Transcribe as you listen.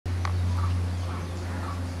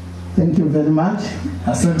Thank you very much.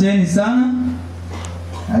 Asanteni sana.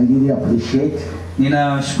 I really appreciate.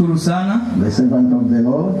 Ninashukuru sana. The servant of the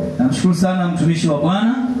Lord. Namshukuru sana mtumishi wa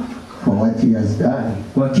Bwana for what he has done.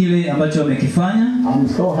 Kwa kile ambacho amekifanya. I'm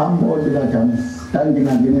so humbled that I'm standing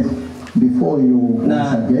again before you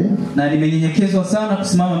once again. Na nimenyenyekezwa sana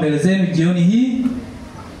kusimama mbele zenu jioni hii.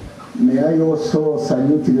 May I also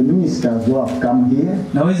salute the ministers who have come here.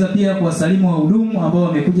 Naweza pia kuwasalimu wahudumu ambao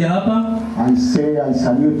wamekuja hapa. I say I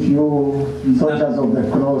salute you, soldiers of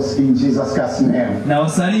the cross, in Jesus Christ's name. Na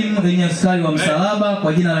wasalimu wenye askari wa msalaba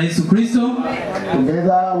kwa jina la Yesu Kristo.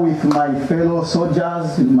 Together with my fellow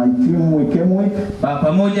soldiers, my team we came with.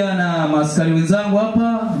 Pamoja na maaskari wenzangu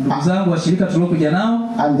hapa, ndugu zangu wa shirika tulokuja nao.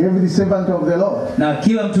 And every servant of the Lord. Na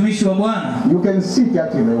kila mtumishi wa Bwana. You can sit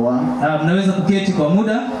at the one. Mnaweza kuketi kwa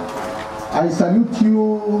muda. I salute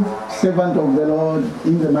you, servant of the Lord,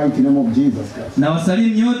 in the mighty name of Jesus Christ. Na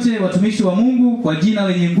wasalimu nyote watumishi wa Mungu kwa jina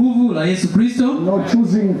lenye nguvu la Yesu Kristo. Not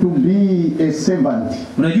choosing to be a servant.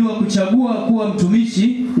 Unajua kuchagua kuwa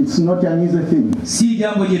mtumishi, it's not an easy thing. Si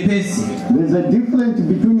jambo jepesi. There's a difference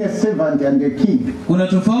between a servant and a king. Kuna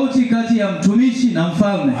tofauti kati ya mtumishi na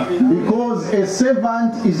mfalme. Because a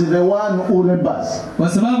servant is the one who labors. Kwa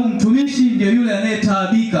sababu mtumishi ndio yule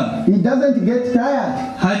anayetaabika. He doesn't get tired.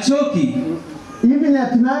 Hachoki. Even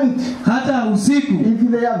at night, hata usiku,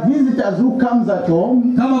 if there are visitors who comes at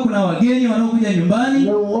home, kama kuna wageni wanaokuja nyumbani,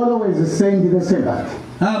 they will always send the servant.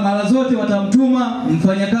 Mara zote watamtuma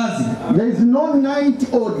mfanyakazi. There is no night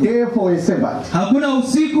or day for a servant. Hakuna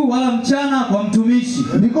usiku wala mchana kwa mtumishi.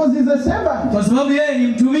 Because he's a servant. Kwa sababu yeye ni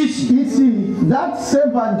mtumishi. It's that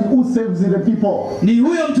servant who saves the people. Ni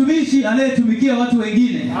huyo mtumishi anayetumikia watu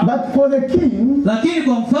wengine. But for the king, lakini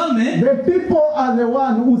kwa mfalme, the people are the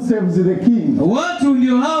one who saves the king. Watu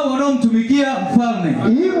ndio hao wanaomtumikia mfalme.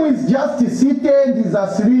 He who is just seated is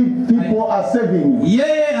asleep, people are saving.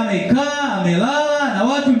 Yeye amekaa, amelala na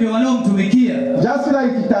watu ndio wanaomtumikia. Just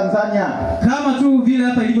like Tanzania. Kama tu vile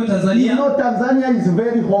hapa ilivyo Tanzania. You know Tanzania is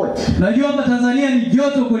very hot. Najua hapa Tanzania ni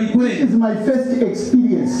joto kwelikweli. This is my first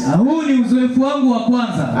experience. Huu ni uzoefu wangu wa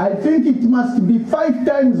kwanza. I think it must be 5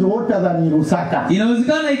 times hotter than Lusaka.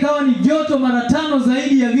 Inawezekana ikawa ni joto mara 5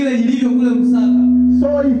 zaidi ya vile ilivyo kule Lusaka.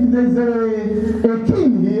 So if there's a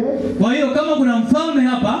king here, kwa hiyo kama kuna mfalme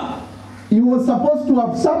hapa, he was supposed to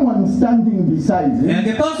have someone standing beside him.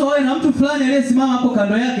 Angepaswa awe na mtu fulani aliyesimama hapo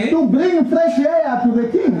kando yake to bring fresh air to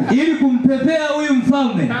the king. Ili kumpepea huyu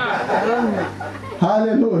mfalme.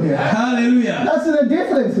 Hallelujah. Hallelujah. That's the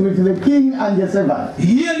difference with the king and the servant.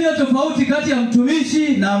 Hiyo ndio tofauti kati ya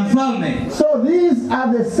mtumishi na mfalme. So these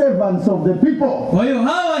are the servants of the people. Kwa hiyo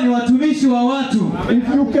hawa ni watumishi wa watu.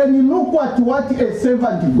 If you can look at what a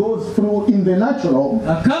servant goes through in the natural,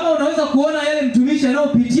 kama unaweza kuona yale mtumishi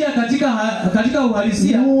anayopitia katika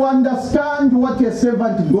uhalisia, you understand what a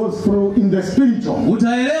servant goes through in the spiritual.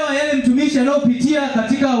 Utaelewa yale mtumishi anayopitia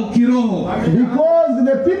katika ukiroho.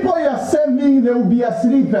 Because the people you are serving, they will be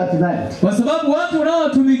asleep at night. Kwa sababu watu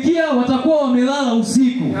unaowatumikia watakuwa wamelala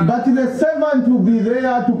usiku. But the servant will be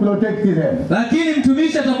there to protect them. Lakini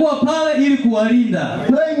mtumishi atakuwa pale ili kuwalinda.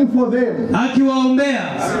 Praying for them. Akiwaombea.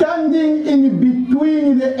 Standing in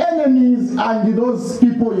between the enemies and those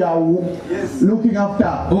people you are looking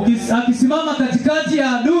after. Akisimama katikati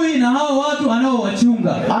ya adui na hao watu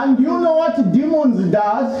anaowachunga. And you know what demons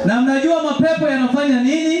does? Na mnajua mapepo yanafanya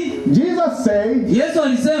nini? Jesus said, Yesu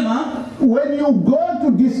alisema, when you go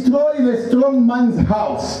to destroy the strong man's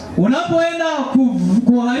house, unapoenda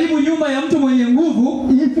kuharibu nyumba ya mtu mwenye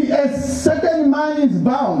nguvu, if a certain man is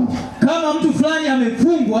bound, kama mtu fulani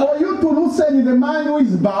amefungwa, for you to loosen the man who is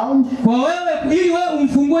bound, kwa wewe ili wewe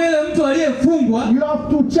umfungue yule mtu aliyefungwa, you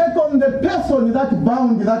have to check on the person that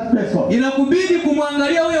bound that person. Inakubidi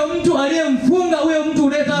kumwangalia huyo mtu aliyemfunga huyo mtu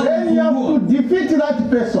unayetaka kumfungua. Then you have to defeat that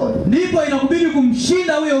person. Ndipo inakubidi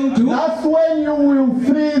kumshinda huyo mtu. That's when you will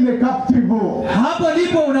free the captive. Hapo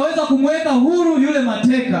ndipo unaweza kumweka huru yule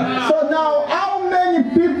mateka. So now how many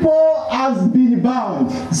people has been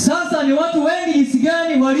bound? Sasa ni watu wengi jinsi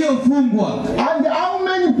gani waliofungwa? And how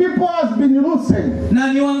many people has been loosened?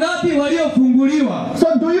 Na ni wangapi waliofunguliwa? So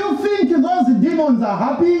do you think those demons are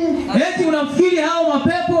happy? Eti unafikiri hao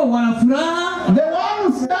mapepo wana furaha? The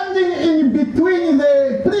one standing in between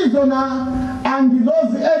the prisoner and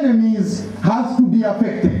those enemies has to be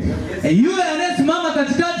affected. Yule anayesimama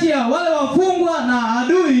katikati ya wale wafungwa na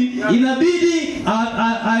adui inabidi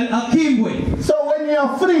akingwe. So when you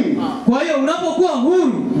are free, kwa hiyo unapokuwa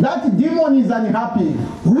huru, that demon is unhappy.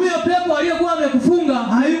 Huyo pepo aliyekuwa amekufunga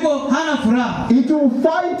hana furaha. It will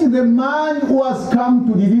fight the man who has come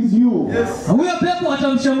to release you. Huyo pepo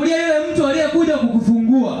atamshambulia yule mtu aliyekuja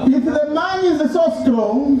kukufungua. If the man is so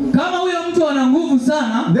strong, kama huyo mtu ana nguvu sana,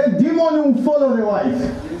 sana, the demon will follow the wife.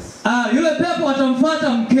 yule pepo atamfuata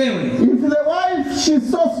mkewe. If the wife,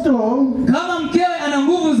 she's so strong, Kama mkewe ana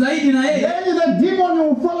nguvu zaidi na yeye, then the demon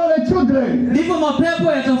will follow the children. ndipo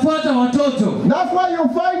mapepo yatafuata watoto. That's why you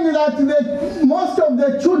find that most of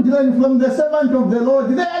the children from the servant of the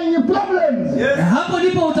Lord, they are in problems. Hapo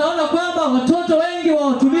ndipo utaona kwamba watoto wengi wa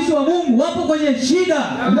watumishi wa Mungu wapo kwenye shida.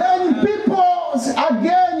 Then people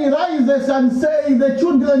again rises and say the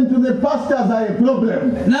children to the pastors are a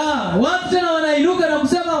problem. Na watu tena wanainuka na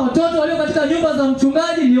kusema watoto walio katika nyumba za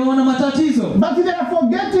mchungaji ndio wana matatizo. But they are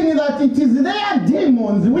forgetting that it is their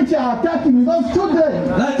demons which are attacking those children.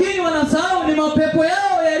 Lakini wanasahau ni mapepo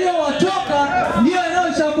yao yaliyowatoka ndio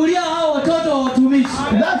yanayoshambulia hao watoto wa watumishi.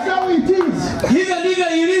 That's how it is. Hivyo ndivyo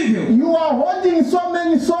ilivyo. You are holding so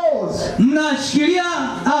many souls. Mnashikilia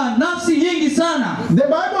nafsi nyingi sana. The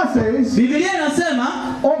Bible says, Biblia inasema,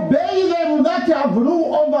 obey them that have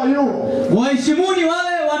rule over you. waheshimuni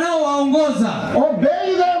wale wanaowaongoza.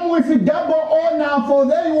 Obey them with double honor, for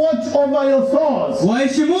they watch over your souls.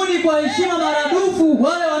 Waheshimuni kwa heshima maradufu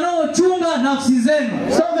wale wanaochunga nafsi zenu.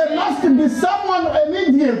 So there must be someone, a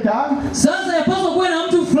mediator, Sasa yapaswa kuwe na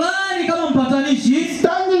mtu fulani kama mpatanishi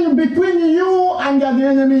standing between you and the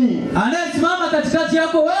enemy. anayesimama katikati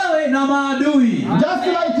yako wewe na maadui. Just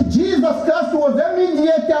like Jesus Christ was a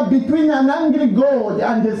mediator between an angry God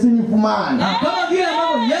and a sinful man. Kama vile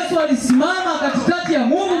ambavyo Yesu alisimama katikati ya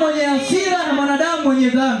Mungu mwenye hasira na mwanadamu mwenye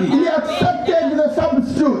dhambi. He accepted the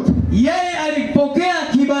substitute. Yeye alipokea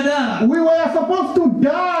kibadala. We were supposed to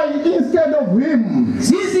die instead of him.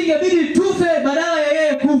 Sisi ingebidi tufe badala ya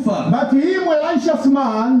yeye kufa. But him, a righteous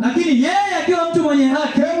man, Lakini yeye akiwa mtu mwenye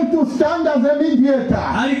haki came to stand as a mediator,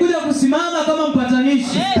 alikuja kusimama kama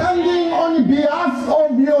mpatanishi, standing on behalf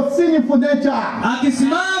of your sinful nature.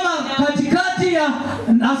 akisimama katikati ya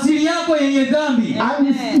asili yako yenye dhambi.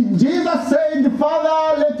 And Jesus said,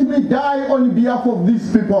 Father, let me die on behalf of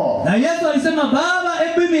these people. Na Yesu alisema, Baba,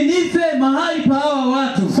 hebu mimi nife mahali pa hawa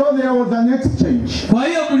watu. So there was an exchange. Kwa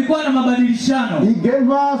hiyo kulikuwa na mabadilishano. He gave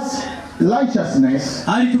us righteousness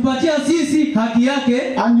Alitupatia sisi haki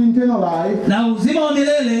yake and eternal life, na uzima wa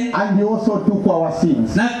milele, and he also took our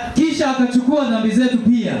sins. na kisha akachukua dhambi zetu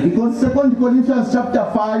pia. Because 2 Corinthians chapter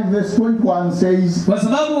 5 verse 21 says, Kwa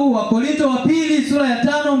sababu Wakorinto wa pili sura ya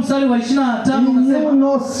 5 mstari wa 25 he knew unasema,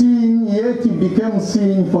 no sin, yet he became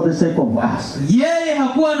sin for the sake of us. yeye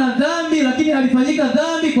hakuwa na dhambi lakini alifanyika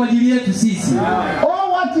dhambi kwa ajili yetu sisi.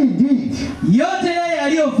 All what he did, Yote yeye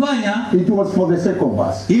aliyofanya it was for the sake of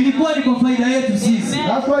us. ilikuwa ni kwa faida yetu sisi.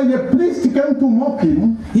 That's why the priest came to mock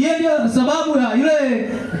him. Hiyo ndio sababu ya yule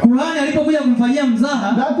kuhani alipokuja kumfanyia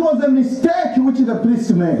mzaha. That was a mistake which the priest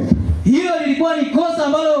made. Hilo lilikuwa ni kosa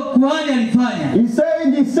ambalo kuhani alifanya. He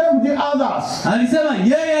said he saved the others. Alisema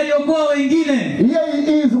yeye aliokoa wengine, Here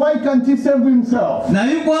he is, why can't he save himself? na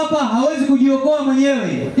yuko hapa hawezi kujiokoa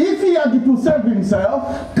mwenyewe. If he had to save himself,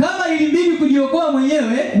 Kama ilibidi kujiokoa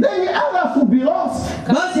mwenyewe, then the others would be lost.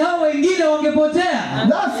 basi hao wengine wangepotea.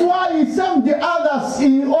 That's why he saved the others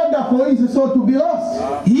in order for his soul to be lost.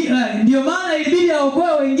 Ndio maana ilibidi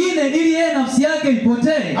aokoe wengine ili yeye nafsi yake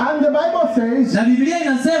ipotee. And the Bible says, Na Biblia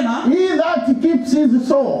inasema, he that keeps his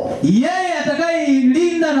soul yeye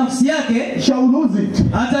atakayeilinda nafsi yake shall lose it.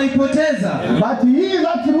 ataipoteza. But he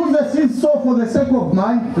that loses his soul for the sake of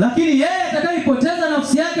mine, Lakini yeye atakayeipoteza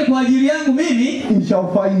nafsi yake kwa ajili yangu mimi, he shall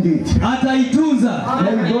find it. ataitunza.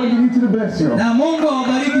 May God richly bless you. Na Mungu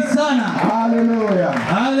awabariki sana. Hallelujah.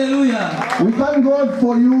 Haleluya. We thank God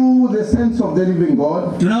for you, the saints of the living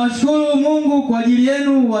God. Tunawashukuru Mungu kwa ajili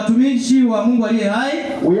yenu watumishi wa Mungu aliye hai.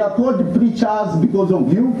 We are called preachers because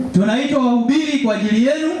of you. Tunaitwa wahubiri kwa ajili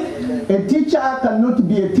yenu. A teacher cannot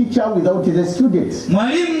be a teacher without the students.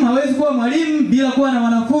 Mwalimu hawezi kuwa mwalimu bila kuwa na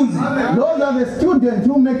wanafunzi. Those are the students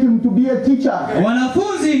who make him to be a teacher.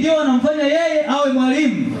 Wanafunzi ndio wanamfanya yeye awe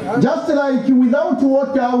mwalimu. Just like without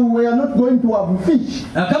water we are not going to have fish.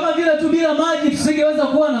 Na kama vile tu bila maji tusingeweza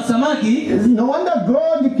kuwa na samaki. No wonder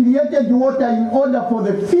God created water in order for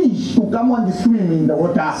the fish to come and swim in the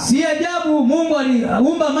water. Si ajabu Mungu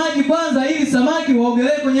aliumba maji kwanza ili samaki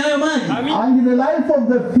waogelee kwenye hayo maji. And the life of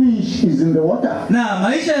the fish is in the water. Na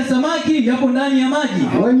maisha ya samaki yapo ndani ya maji.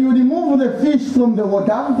 When you remove the fish from the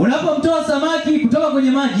water, Unapomtoa samaki kutoka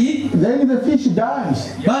kwenye maji, then the fish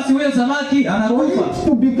dies. basi huyo samaki For anakufa. it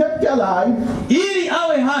to be kept alive, Ili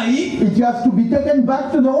awe hai, it has to be taken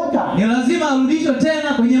back to the water. ni lazima arudishwe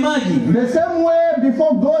tena kwenye maji. The same way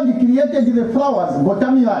before God created the flowers,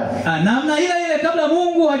 botany life. Namna ile ile kabla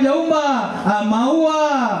Mungu hajaumba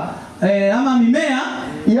maua ama mimea,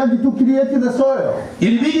 he had to create the soil.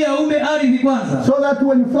 ilibidi aumbe ardhi kwanza, So that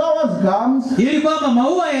when flowers comes, ili kwamba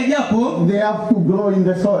maua yajapo they have to grow in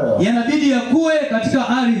the soil. yanabidi yakue katika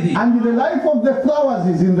ardhi, And the life of the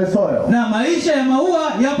flowers is in the soil. na maisha ya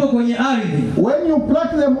maua yapo kwenye ardhi. When you pluck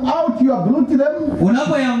them out, you uproot them,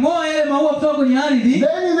 Unapoyangoa yale maua kutoka kwenye ardhi,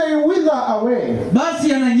 then they wither away. basi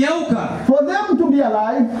yananyauka. For them to be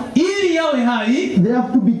alive, Ili yawe hai, they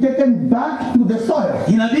have to be taken back to the soil.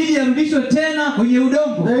 inabidi yarudishwe tena kwenye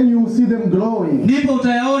udongo, Then you see them growing. ndipo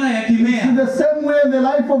utayaona In yakimea. the same way, the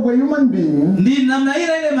life of a human being Ndi namna ile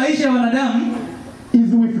ile maisha ya wanadamu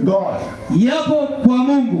is with God. yapo kwa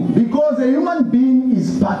Mungu, Because a human being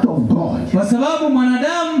is part of God. kwa sababu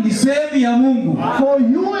mwanadamu ni sehemu ya Mungu. For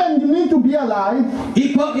you and me to be alive,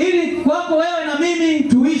 Ili kwako wewe na mimi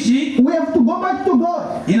tuishi, we have to go back to God.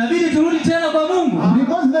 inabidi turudi tena kwa Mungu,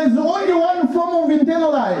 Because there's only one form of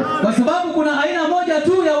eternal life. kwa sababu kuna aina moja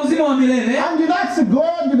tu ya uzima wa milele, And that's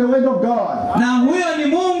God, the word of God. na huyo ni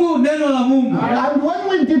Mungu, neno la Mungu. And when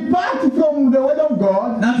we depart from the word of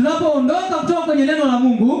God, Na tunapoondoka kutoka kwenye neno la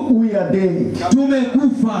Mungu, we are dead.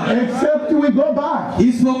 tumekufa. Except we go back,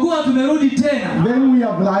 Isipokuwa tumerudi tena, then we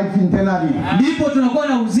have life eternally. ndipo tunakuwa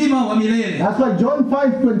na uzima wa milele. That's why John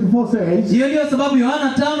 5:24 says, Hiyo ndio sababu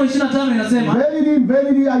Yohana 5:25 inasema, Verily,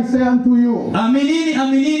 verily, I say unto you, aminini,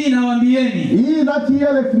 aminini nawaambieni, he that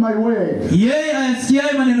heareth my word, yeye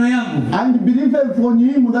ayasikiaye maneno yangu and believeth on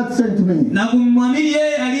him that sent me, na kumwamini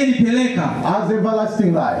yeye aliyenipeleka, has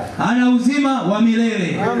everlasting life. ana uzima wa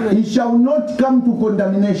milele, He shall not come to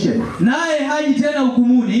condemnation, naye haji tena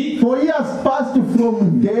hukumuni, for he has passed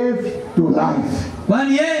from death to life.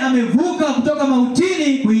 kwani yeye amevuka kutoka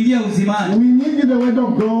mautini kuingia uzimani. We need the word of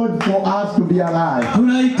God for us to be alive.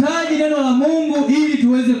 Tunahitaji neno la Mungu ili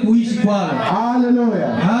tuweze kuishi kwalo.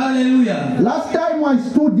 Hallelujah. Haleluya. Last time I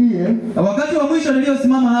stood here, Wakati wa mwisho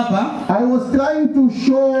niliosimama hapa, I was trying to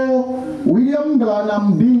show William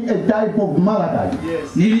Branham being a type of Malachi.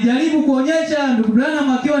 nilijaribu kuonyesha ndugu Branham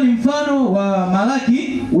akiwa ni mfano wa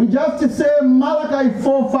Malaki. We just say Malachi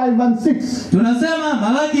 4, 5, and 6. Tunasema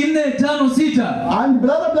Malaki 4, 5, 6. And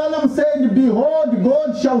Brother Branham said, Behold,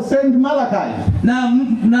 God shall send Malachi. Na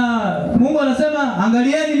Mungu anasema,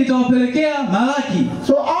 angalieni nitawapelekea Malaki.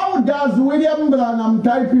 So how does William Branham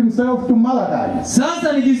type himself to Malachi?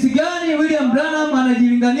 Sasa ni jinsi gani William Branham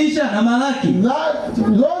anajilinganisha na Malaki?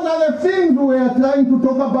 Those are the things we are trying to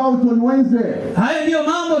talk about on Wednesday. Hayo ndiyo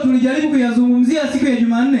mambo tulijaribu kuyazungumzia siku ya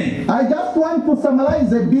Jumanne. I just want to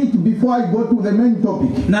summarize a bit before I go to the main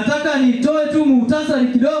topic. Nataka nitoe tu muhtasari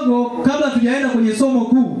kidogo kabla tujaenda kwenye somo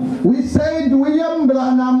kuu. We said William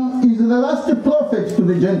Branham is the last prophet to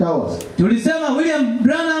the Gentiles. Tulisema William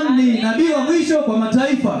Branham ni nabii wa mwisho kwa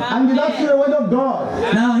mataifa. And that's the word of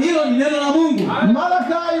God. Na hilo ni neno la Mungu.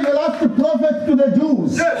 Malachi is the last prophet to the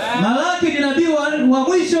Jews. Malaki ni nabii wa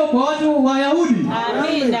mwisho kwa watu wa Yahudi.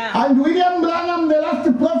 And William Branham the last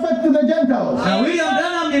prophet to the Gentiles. Na William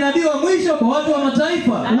Branham ni nabii wa mwisho kwa watu wa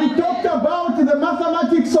mataifa. We talked about the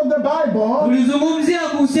mathematics of the Bible. Tulizungumzia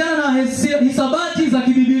kuhusiana na hisabati za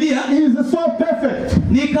kibibilia. Is so perfect.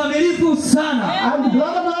 Ni kamilifu sana. And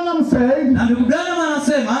Brother Branham said, Na ndugu Branham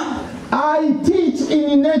anasema, I teach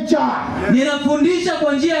in nature. ninafundisha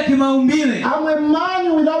kwa njia ya kimaumbile. I'm a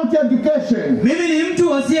man without education. Mimi ni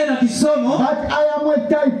mtu asiye na kisomo, But I am a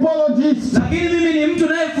typologist. lakini mimi ni mtu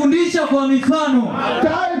nayefundisha kwa mifano.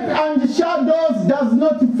 Type and shadows does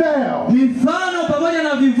not fail. Mifano pamoja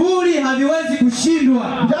na vivuli haviwezi kushindwa.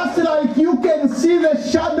 Just like you can see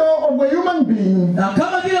the shadow of a human being, Na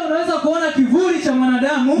kama vile unaweza kuona kivuli cha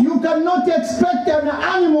mwanadamu, you cannot expect an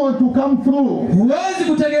animal to come through. huwezi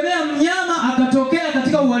kutegemea mnyama akatokea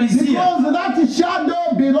katika uhalisia, Because that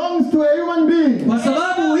shadow belongs to a human being. kwa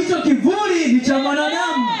sababu hicho kivuli ni cha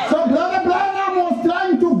mwanadamu. So Brother Branham was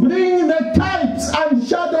trying to bring the types and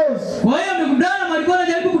shadows. Kwa hiyo ndugu Branham alikuwa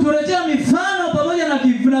anajaribu kutuletea mifano pamoja na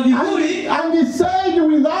vivuli, And he said,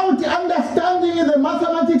 without understanding the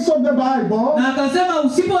mathematics of the Bible, na akasema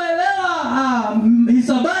usipoelewa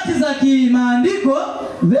hisabati za kimaandiko,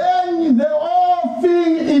 then the whole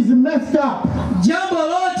thing is messed up. jambo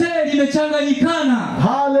lote limechanganyikana.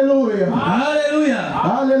 Hallelujah. Haleluya.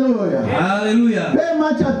 Hallelujah. Haleluya. Pay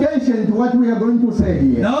much attention to what we are going to say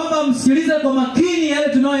here. Naomba msikilize kwa makini yale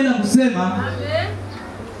tunayoenda kusema.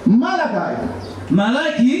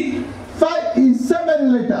 Malaki is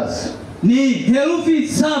 7 letters. ni herufi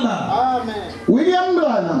 7. Amen. William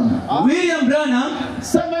Branham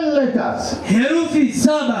 7 letters. Herufi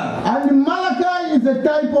 7. And Malachi is a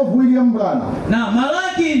type of William Branham. Na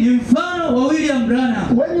Malaki ni mfano wa William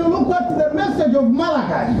Branham. When you look at the message of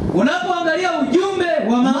Malachi, unapoangalia ujumbe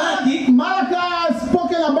wa Malachi has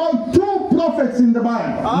spoken about 2 prophets in the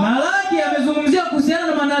Bible. Malaki amezungumzia kuhusiana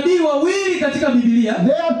na manabii wawili katika Biblia.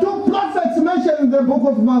 There are two prophets mentioned in the book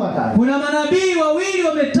of Malachi. Kuna manabii wawili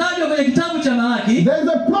wametajwa kwenye kitabu cha Malaki. There's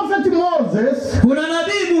a prophet Moses. Kuna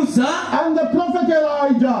nabii Musa And the prophet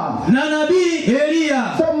Elijah. na nabii Elia.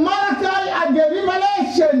 So Malachi had a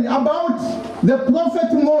revelation about the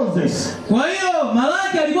prophet Moses. Kwa hiyo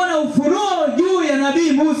Malaki alikuwa na ufunuo juu ya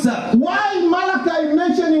nabii Musa. Why Malachi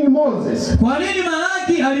mentioning Moses? Kwa nini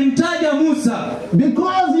Malaki alimtaja Musa?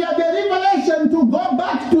 Because he had a revelation to go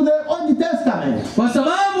back to the Old Testament. Kwa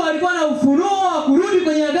sababu alikuwa na ufunuo wa kurudi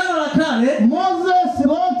kwenye Agano la Kale. Moses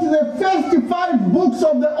wrote the first 5 books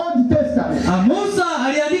of the Old Testament. Musa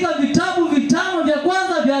aliandika vitabu 5 vya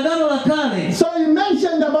kwanza vya Agano la Kale. So he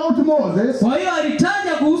mentioned about Moses. Kwa hiyo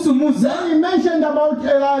alitaja kuhusu Musa. Then he mentioned about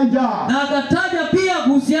Elijah. Na akataja pia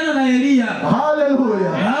kuhusiana na Elia.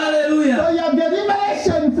 Hallelujah. Hallelujah. So you have the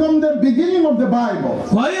revelation from the beginning of the Bible.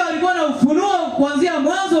 Kwa hiyo alikuwa na ufunuo kuanzia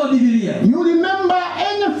mwanzo wa Biblia. You remember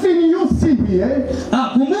anything you see here,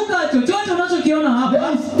 Kumbuka chochote unachokiona hapa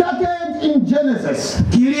they started in Genesis.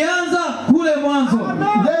 kilianza kule mwanzo.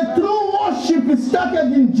 The true worship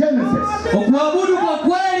started in Genesis. Kuabudu kwa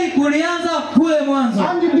kweli kulianza kule mwanzo.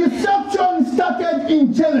 And the deception started in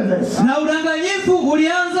Genesis. Na udanganyifu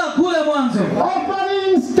ulianza kule mwanzo.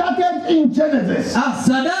 Offering started in Genesis.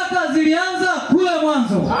 Sadaka zilianza kule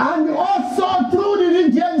mwanzo. And also true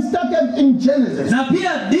religion started in Genesis. Na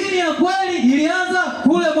pia dini ya kweli ilianza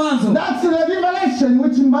kule mwanzo. That's the revelation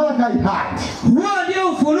which Malachi had. Huo ndio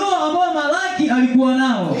ufunuo ambao Malaki alikuwa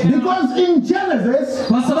nao. Because in Genesis,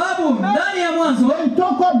 Kwa sababu ndani ya mwanzo they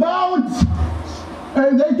talk about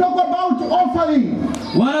offering.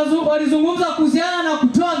 Walizungumza kuhusiana na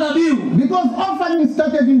kutoa dhabihu. Because offering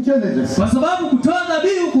started in Genesis. Kwa sababu kutoa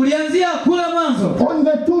dhabihu kulianzia kule mwanzo. On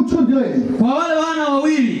the 2 children, Kwa wale wana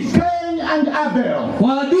wawili, Cain and Abel.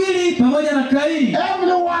 kwa Abili pamoja na Kaini.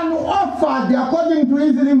 Everyone offered according to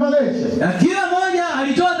his revelation. Na kila mmoja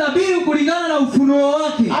alitoa dhabihu kulingana na ufunuo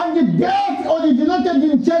wake. And death originated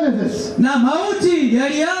in Genesis. Na mauti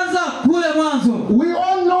yalianza kule mwanzo. We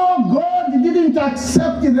all know God didn't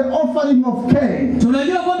accept the offering of Cain.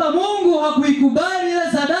 Tunajua kwamba Mungu hakuikubali ile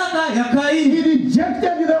sadaka ya He Kaini.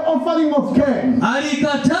 rejected the offering of Cain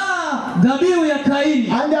Alikataa dhabihu ya Kaini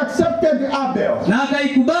and accepted Abel. na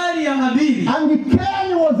akaikubali ya Abili. And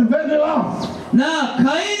Cain was very wroth. Na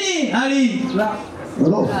Kaini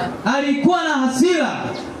alikuwa na hasira.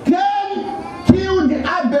 Cain killed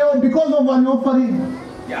Abel because of an offering.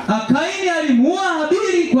 Kaini alimuua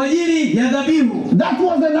Habili kwa ajili ya dhabihu. That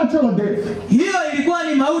was a natural death. Hiyo ilikuwa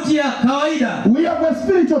ni mauti ya kawaida. We have a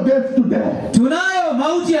spiritual death today. Tunayo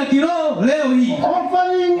mauti ya kiroho leo hii.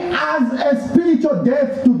 Offering as a spiritual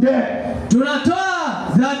death today. Tunatoa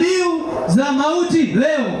dhabihu za mauti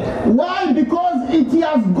leo. Why? Because it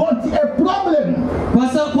has got a problem.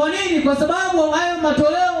 Kwa nini? Kwa sababu hayo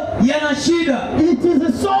matoleo yana shida. It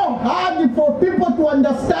is so hard for people to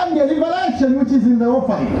understand the revelation which is in the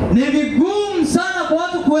offering. Ni vigumu sana kwa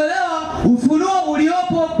watu kuelewa ufunuo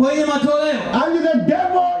uliopo kwenye matoleo. And the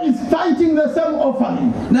devil is fighting the same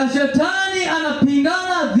offering. Na shetani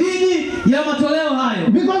anapingana dhidi ya matoleo hayo.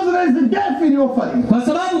 Because there is death in offering. Kwa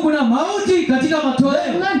sababu kuna mauti katika matoleo.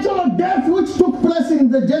 The natural death which took place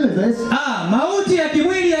in the Genesis mauti ya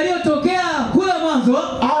kimwili yaliyotokea kule mwanzo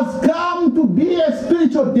has come to be a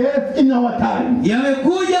spiritual death in our time.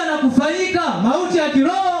 Yamekuja na kufanyika mauti ya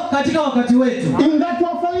kiroho katika wakati wetu. In that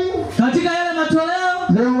offering, Katika yale matoleo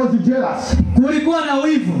there was jealousy. kulikuwa na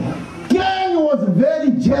wivu. Cain was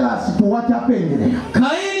very jealous to what happened there.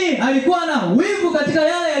 Kaini alikuwa na wivu katika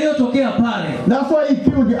yale yaliyotokea pale. That's why he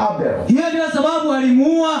killed Abel. Hiyo ndio sababu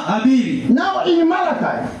alimuua Abili. Now in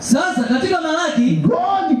Malachi, Sasa katika Malaki,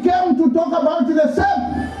 God came to talk about the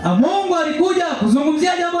same. Mungu alikuja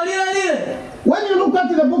kuzungumzia jambo lile lile. When you look at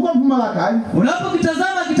the book of Malachi,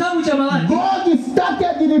 Unapokitazama kitabu cha Malaki, God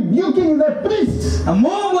started rebuking the priests.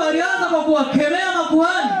 Mungu alianza kwa kuwakemea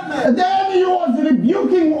makuhani. Then he was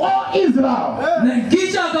rebuking all Israel. Na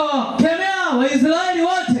kisha akawakemea Waisraeli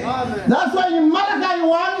wote. That's why in Malachi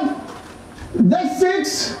 1, verse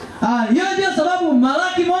 6, Hiyo ndio sababu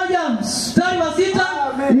Malaki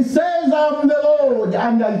 1:6 he says, I'm the Lord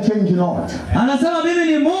and I change not. anasema mimi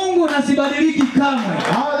ni Mungu na sibadiliki kamwe.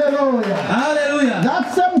 Hallelujah. Hallelujah.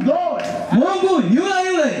 That same God Mungu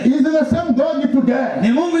yule is the same God today.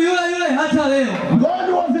 ni Mungu yule hata leo. God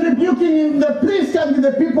was rebuking the priests and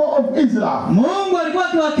the people of Israel. Mungu alikuwa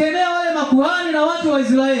akiwakemea wale makuhani na watu wa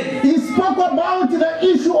Israeli. He spoke about the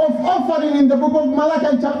issue of offering in the book of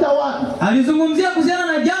Malachi chapter 1. Alizungumzia kuhusiana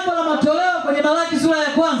na jambo la matoleo kwenye Malaki sura ya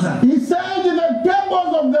 1. He said the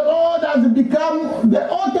temples of the Lord has become, the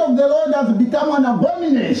altar of the Lord has become an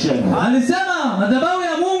abomination. Alisema madhabahu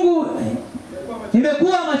ya Mungu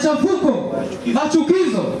imekuwa machafuko,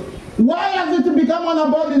 machukizo. Why has it become an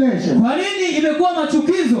abomination? Kwa nini imekuwa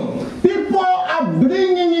machukizo? People are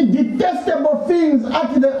bringing detestable things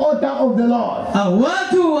at the altar of the Lord.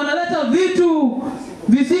 Watu wanaleta vitu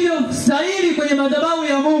visivyostahili kwenye madhabahu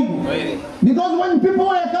ya Mungu. Because when people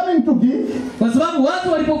were coming to give, kwa sababu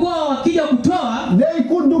watu walipokuwa wakija kutoa, they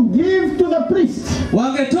could give to the priest.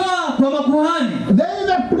 Wangetoa kwa makuhani. Then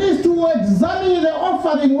the priest will examine the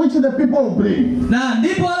offering which the people bring. Na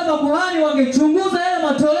ndipo wale makuhani wangechunguza yale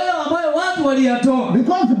matoleo ambayo watu waliyatoa.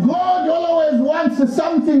 Because God always wants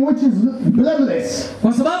something which is blameless.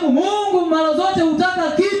 Kwa sababu Mungu mara zote hutaka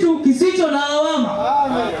kitu kisicho na lawama.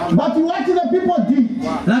 But what the people did,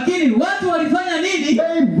 lakini watu walifanya nini?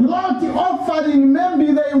 They brought offering,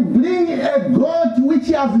 maybe they bring a goat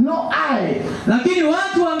which has no eye. Lakini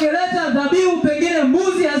watu wangeleta dhabihu pengine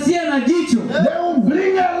mbuzi asiye na jicho. They will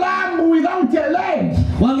bring a lamb without a leg.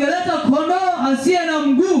 Wangeleta kondoo asiye na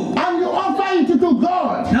mguu. And you offer it to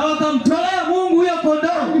God. Na wakamtolea Mungu huyo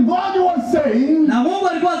kondoo. And God was saying, na Mungu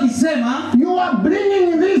alikuwa akisema, you are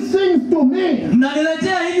bringing these things to me.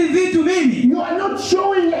 Mnaniletea hivi vitu mimi. You are not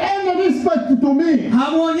showing any respect to me.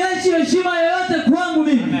 Hamuonyeshi heshima yoyote kwangu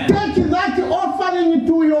mimi. Take that offering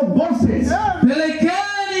to your bosses.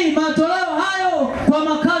 Pelekeni matoleo hayo kwa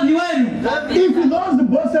makazi wenu. If those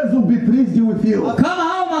bosses will be pleased with you. Kama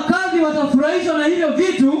hao makazi watafurahishwa na hivyo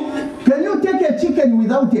vitu. Can you take a chicken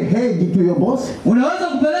without a head to your boss? Unaweza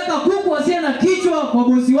kupeleka kuku asiye na kichwa kwa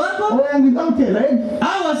bosi wako? Or without a leg?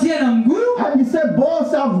 Au asiye na mguu? And you say,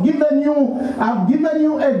 boss, I've given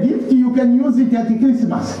you a gift, you can use it at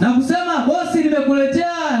Christmas. Na kusema, bosi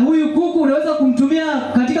nimekuletea huyu kuku, unaweza kumtumia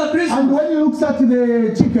katika Christmas. And when you look at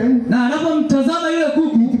the chicken, na anapomtazama yule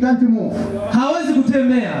kuku, it can't move. Hawezi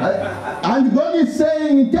kutembea. And God is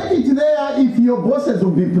saying, take it there if your bosses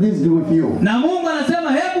will be pleased with you. Na Mungu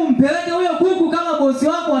anasema, hebu mpeleke huyo kuku kama bosi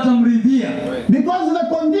wako atamridhia. Because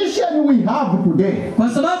the condition we have today, kwa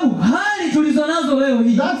sababu hali tulizonazo leo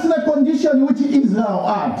hii, that's the condition which Israel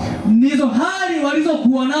had. Ndizo hali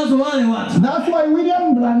walizokuwa nazo wale watu. That's why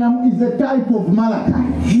William Branham is the type of Malachi.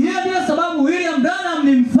 Hiyo ndio sababu William Branham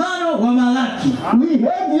ni mfano wa Malaki. We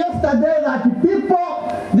heard yesterday that people,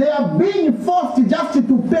 they are being forced just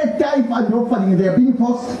to pay tithe and offering. They are being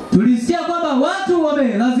forced. Tulisikia kwamba watu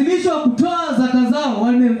wamelazimishwa kutoa zaka zao,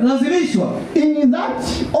 wamelazimishwa. In that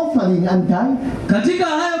offering and tithe, katika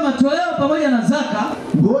hayo matoleo pamoja na zaka,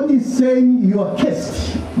 God is saying you are cursed.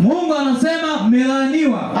 Mungu anasema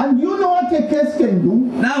mmelaaniwa. And you know what a curse can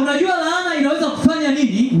do? Na unajua laana inaweza kufanya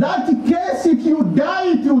nini? That curse, if you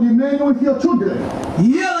die, it will remain with your children.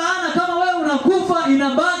 Hiyo laana kama wewe unakufa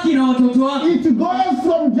inabaki na watoto wako. It goes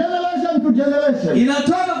from generation to generation.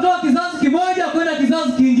 Inatoka kutoka kizazi kimoja kwenda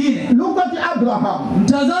kizazi kingine. Look at Abraham.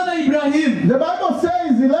 Mtazame Ibrahim. The Bible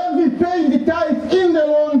says Levi paid the tithe in the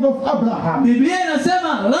loins of Abraham. Biblia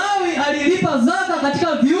inasema Lawi alilipa zaka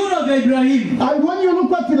katika viuno vya Ibrahim. And when you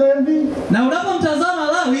look at Levi, na unapomtazama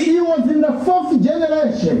Lawi, he was in the fourth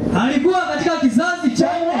generation. Alikuwa katika kizazi cha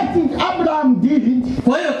Abraham did it.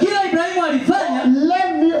 Kwa hiyo kila Ibrahimu alifanya,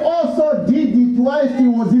 Levi also did it whilst he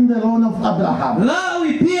was in the loin of Abraham.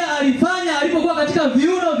 Lawi pia alifanya alipokuwa katika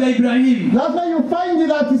viuno vya Ibrahimu. That's why you find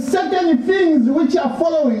that certain things which are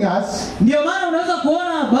following us, ndio maana unaweza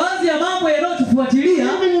kuona baadhi ya mambo yanayotufuatilia,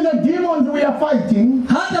 even in the demons we are fighting,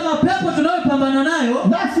 hata mapepo tunayopambana nayo,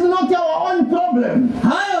 that's not our own problem.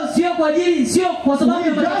 Hayo sio kwa sababu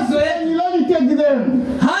ya matatizo yetu.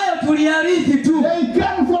 Hayo tuliarithi tu. They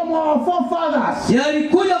came from our forefathers.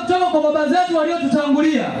 Yalikuja kutoka kwa baba zetu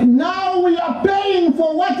waliotutangulia. Now we are paying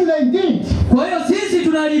for what they did. Kwa hiyo sisi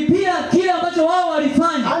tunalipia kile ambacho wao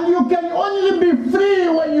walifanya. And you can only be free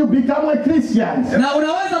when you become a Christian. Na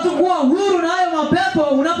unaweza tu kuwa huru na hayo mapepo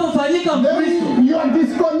unapofanyika Mkristo. You are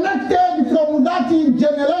disconnected from that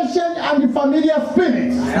generation and familiar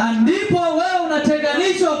spirits. Ndipo wewe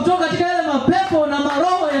unatenganishwa kutoka katika yale mapepo na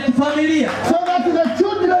maroho ya kifamilia. So that the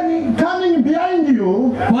children coming behind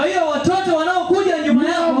you, kwa hiyo watoto wanaokuja nyuma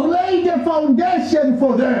yako, you have laid a foundation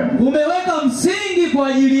for them. Umeweka msingi kwa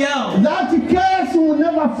ajili yao. That curse will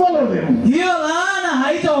never follow them. Hiyo laana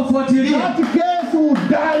haitawafuatilia. That curse will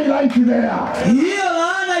die right there. Hiyo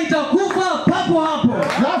laana itakufa papo hapo.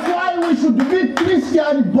 That's why we should be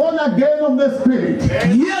Christian born again of the Spirit.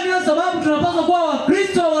 Hiyo ndio sababu tunapaswa kuwa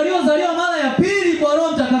Wakristo waliozaliwa mara ya pili kwa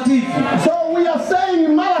Roho Mtakatifu. So we are saying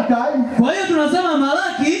Malachi. Kwa hiyo tunasema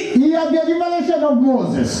Malaki, he had the revelation of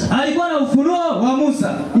Moses. Alikuwa na ufunuo wa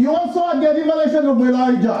Musa. He also had the revelation of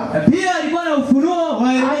Elijah. Pia alikuwa na ufunuo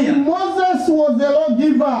wa Elia. And Moses was the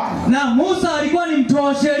lawgiver. Na Musa alikuwa ni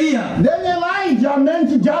mtoa sheria. Then Elijah meant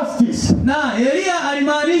justice. Na Elia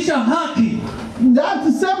alimaanisha haki. that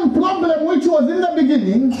same problem which was in the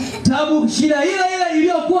beginning, shida ile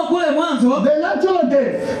iliyokuwa kule mwanzo, the natural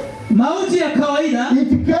death, mauti ya kawaida, it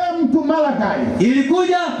came to Malachi.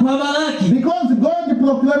 Ilikuja kwa Malaki. Because God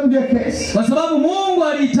proclaimed the case. Kwa sababu Mungu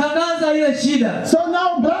alitangaza ile shida. So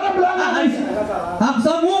now Brother Branham, kwa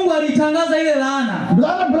sababu Mungu alitangaza ile laana.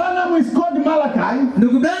 Brother Branham is called Malachi.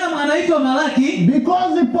 Ndugu Branham anaitwa Malaki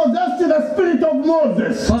because he possessed the spirit of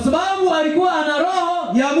Moses. Kwa sababu alikuwa ana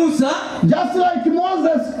roho ya Musa. Just like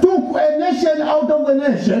Moses took a nation out of a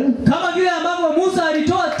nation. Kama vile ambavyo Musa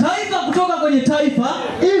alitoa taifa kutoka kwenye taifa.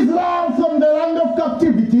 Israel from the land of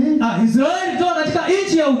captivity. Israeli kutoka katika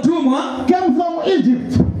nchi ya utumwa. Came from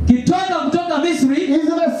Egypt. Kutoka Misri. Is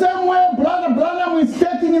the same way Brother Branham is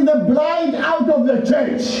taking the bride out of the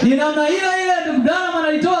church. Ni namna ile ndugu Branham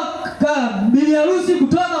analitoa bibi harusi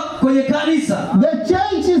kutoka kwenye kanisa. The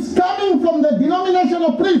church is coming from the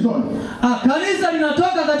denominational prison. Kanisa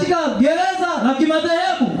linatoka katika gereza la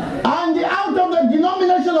kimadhehebu. And out of the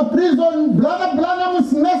denominational prison, Brother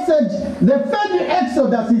Branham's message, the third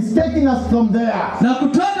exodus, is taking us from there. Na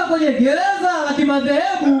kutoka kwenye gereza la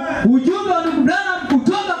kimadhehebu, ujumbe wa ndugu Branham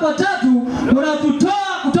kutoka kwa tatu unatutoa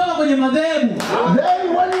kutoka kwenye madhehebu.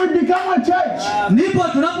 Then when we become a church, ndipo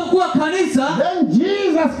tunapokuwa kanisa, then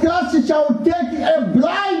Jesus Christ shall take a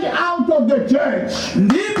bride out of the church.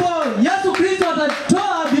 Ndipo Yesu Kristo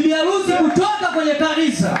atatoa bibi harusi kutoka kwenye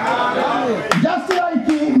kanisa. Just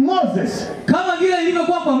like Moses. Kama vile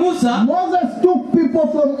ilivyokuwa kwa Musa. Moses took people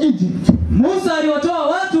from Egypt. Musa aliwatoa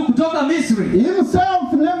watu kutoka Misri.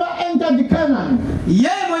 Himself never entered Canaan.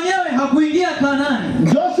 Yeye mwenyewe hakuingia Kanaani.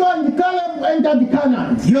 Joshua and Caleb entered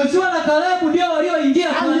Canaan. Joshua na Caleb ndio walioingia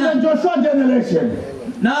Kanaani. And the Joshua generation.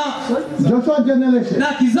 Na Joshua generation. Na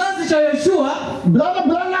kizazi cha Yoshua, Brother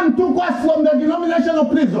Branham took us from the denominational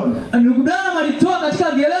prison. Ndugu Branham alitoa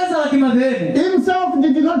katika gereza la kimadhehebu. Himself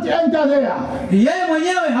did not enter there. Yeye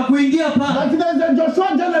mwenyewe hakuingia pale. But there is a Joshua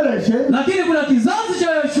generation. Lakini kuna kizazi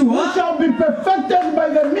cha Yoshua which shall be perfected by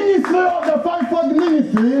the ministry of the fivefold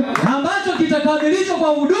ministry. Ambacho kitakamilishwa kwa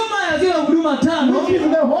huduma ya zile huduma tano. Which is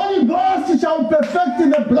the Holy Ghost shall perfect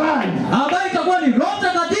the bride. Ambayo itakuwa ni Roho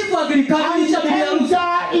Mtakatifu akilikamilisha bibi harusi.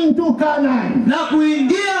 Into Canaan. Na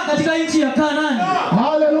kuingia katika nchi ya Kanaani.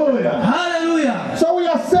 Hallelujah. Hallelujah. So we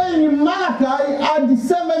are saying Malachi had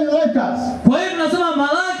 7 letters. Kwa hiyo tunasema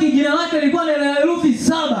Malaki jina lake lilikuwa na herufi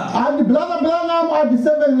 7. And Brother Branham had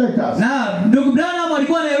 7 letters. Na ndugu Branham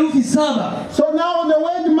alikuwa na herufi 7. So now the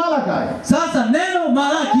word Malachi. Sasa neno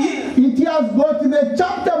Malaki, it has got the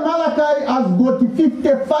chapter Malachi has got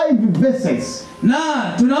 55 verses. Na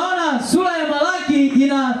tunaona sura ya Malaki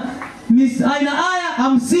ina aya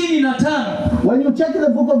 55. When you check the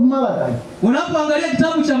book of Malachi, unapoangalia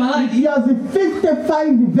kitabu cha Malaki, it has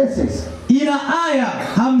 55 verses. Ina aya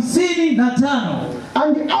 55.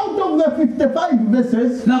 And out of the 55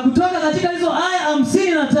 verses, na kutoka katika hizo aya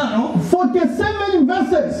 55, 47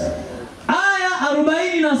 verses, aya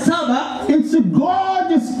 47, it's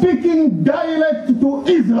God speaking direct to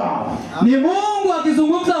Israel. Ni Mungu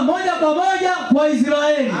akizungumza moja kwa moja kwa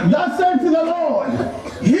Israeli. That says the Lord.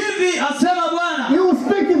 Hivi asema Bwana. He will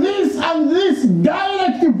speak this and this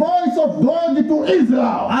direct voice of God to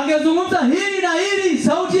Israel. Angezungumza hili na hili,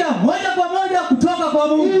 sauti ya moja kwa moja kutoka kwa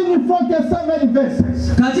Mungu. In 47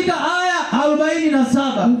 verses. Katika aya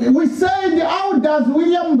 47. We said, how does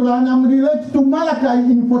William Branham relate to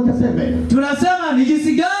Malachi in 47? Tunasema ni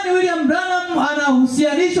jinsi gani William Branham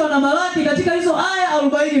anahusianishwa na Malaki katika hizo aya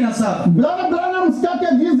 47. Brother Branham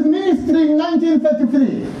started his ministry in 1933.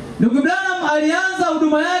 Ndugu Branham alianza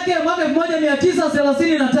huduma yake mwaka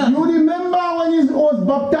 1933. You remember when he was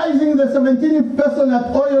baptizing the 17th person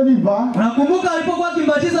at Oil River? Unakumbuka alipokuwa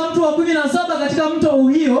akimbatiza mtu wa 17 katika mto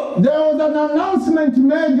Uhio? There was an announcement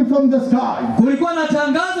made from the sky. Kulikuwa na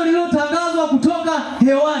tangazo lililotangazwa kutoka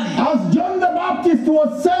hewani. As John the Baptist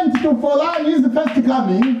was sent to forerun his first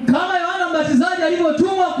coming, kama Yohana Mbatizaji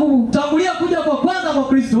alivyotumwa kutangulia kuja kwa kwanza kwa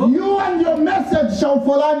Kristo, you and your message shall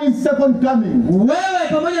forerun his second coming. Wewe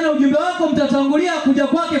pamoja na ujumbe wako mtatangulia kuja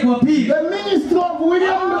kwake kwa pili. The ministry of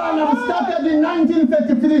William Branham started in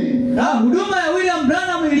 1933. Huduma ya William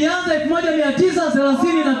Branham ilianza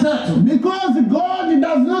 1933. Because God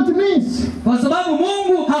does not miss. Kwa sababu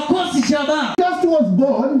Mungu hakosi shabaha. Just was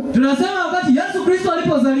born. Tunasema wakati Yesu Kristo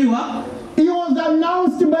alipozaliwa, he was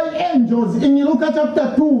announced by angels in Luke chapter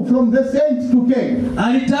 2 from verse 8 to 10.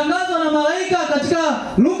 Alitangazwa na malaika katika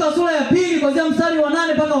Luka sura ya 2 kuanzia mstari wa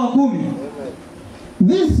 8 mpaka wa 10.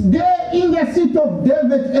 This day in the city of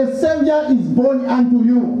David a savior is born unto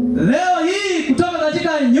you. Leo hii kutoka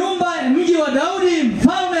katika nyumba ya mji wa Daudi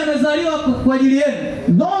mfalme amezaliwa kwa ajili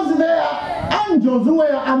yenu. Those there angels angels who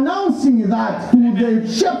were announcing that to the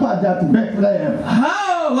shepherd at Bethlehem.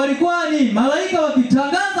 Hao walikuwa ni malaika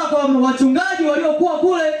wakitangaza kwa wachungaji waliokuwa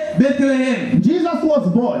kule Bethlehem. Jesus was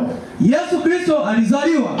born. Yesu Kristo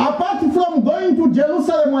alizaliwa. Apart from going to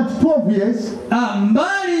Jerusalem at 12 years,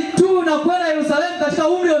 mbali tu na kwenda Yerusalemu katika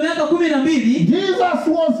umri wa miaka 12, Jesus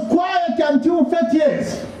was quiet until 30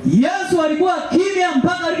 years. Yesu alikuwa kimya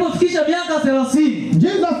mpaka alipofikisha miaka 30.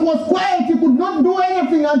 Jesus was quiet, he could not do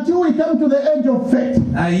anything until he came to the age of 30.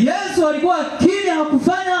 Yesu alikuwa kimya,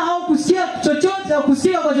 hakufanya au kusikia chochote au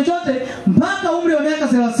kusikia kwa chochote mpaka umri wa miaka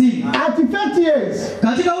 30. At 30 years,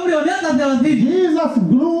 katika umri wa miaka 30, Jesus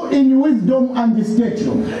grew in wisdom and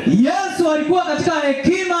stature. Yesu alikuwa katika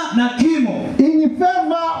hekima na kimo. In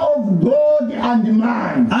favor of God and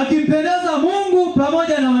man. Akimpendeza Mungu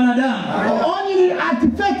pamoja na wanadamu. Only at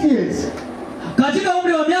 30 years, katika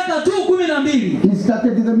umri wa miaka tu 12, he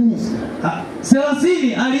started the ministry.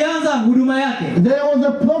 30 alianza huduma yake. There was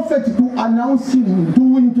a prophet to announce him, to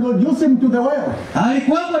introduce him to the world.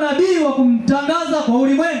 Alikuwa nabii wa kumtangaza kwa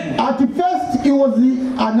ulimwengu. At first he was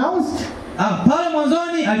announced. Pale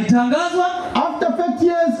mwanzoni alitangazwa. After 30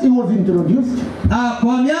 years he was introduced.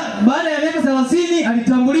 Baada ya miaka 30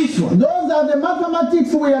 alitambulishwa. Those are the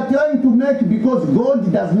mathematics we are trying to make because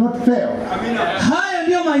God does not fail. Haya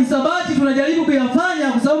ndio mahisabati tunajaribu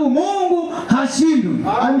kuyafanya kwa sababu Mungu hashindwi.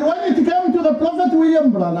 And when it came to the prophet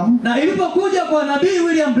William Branham, na ilipokuja kwa nabii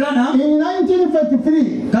William Branham in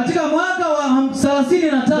 1933, katika mwaka wa 33,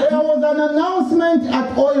 there was an announcement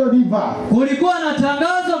at Oil River. kulikuwa na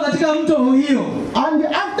tangazo katika mto Ohio. And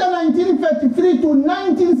after 1933 to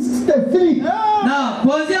 1963, na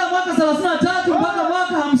kuanzia mwaka 33 mpaka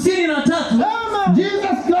mwaka 53,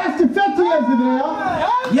 Jesus Christ 30 years there,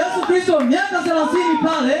 Yesu Kristo miaka 30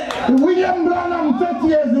 pale, William Branham 30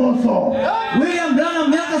 years also. William Branham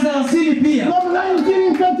miaka 30 pia. From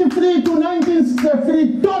 1933 to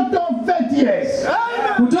 1963, total 30 years.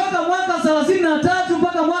 Kutoka mwaka 33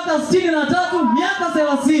 mpaka mwaka 63, miaka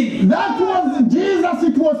 30. That was Jesus,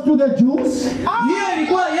 it was to the Jews. Hiyo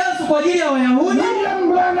ilikuwa Yesu kwa ajili ya Wayahudi.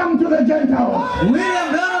 William Branham to the Gentiles. William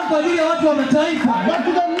Branham kwa ajili ya watu wa mataifa.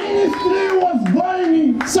 But the ministry was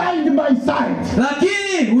going side by side.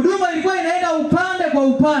 Lakini huduma ilikuwa inaenda upande kwa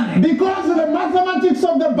upande. Because the mathematics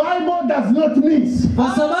of the Bible does not miss.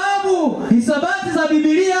 Kwa sababu hisabati za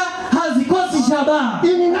Biblia hazikosi shabaha.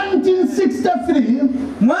 In 1963,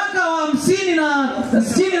 mwaka wa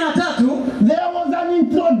 63, there was an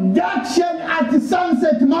introduction at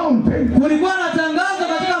Sunset Mountain. kulikuwa na tangazo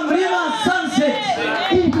katika mlima Sunset.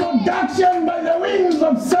 Introduction by the wings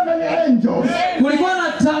of 7 angels. Kulikuwa na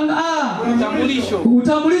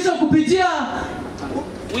utambulisho kupitia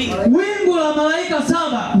wingu la malaika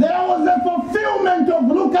 7. There was a fulfillment of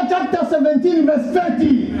Luke chapter 17 verse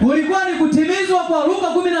 30. Kulikuwa ni kutimizwa kwa Luka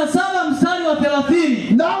 17 mstari wa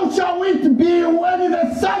 30. Thou shalt it be when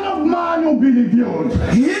the Son of Man will be revealed.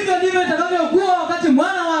 Hivyo ndivyo itakavyokuwa wakati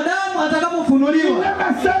mwana wa Adamu He atakapofunuliwa.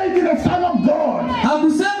 never said the Son of God,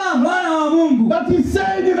 Hakusema mwana wa Mungu, but he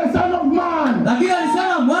said the Son of Man. lakini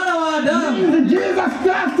alisema mwana wa Adamu. Jesus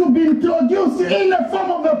Christ to be introduced in the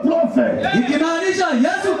form of a prophet. Ikimaanisha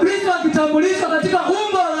Yesu Kristo akitambulishwa katika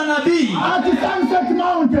umbo la nabii At Sunset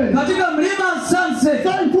Mountain. katika mlima Sunset. So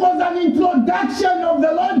it was an introduction of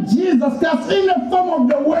the Lord Jesus Christ in the form of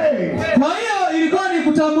the Word. Kwa hiyo ilikuwa ni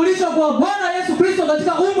kutambulishwa kwa Bwana Yesu Kristo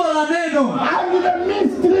katika umbo la neno. And the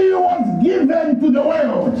mystery was given to the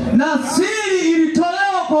world. Na siri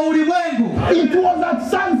ilitolewa kwa ulimwengu. It was at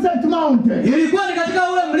Sunset Mountain. Ilikuwa ni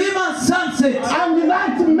katika ule mlima Sunset. And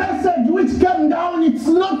that message which came down, it's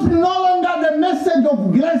no longer the message of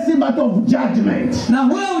grace but of judgment. Na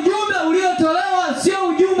ule ujumbe uliotolewa sio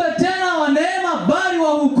ujumbe tena wa neema bali wa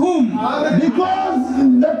hukumu. Because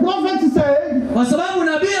the prophet said, Kwa sababu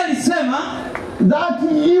nabii alisema that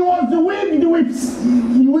he was wigged with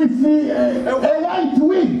a white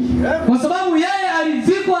wig, kwa sababu yeye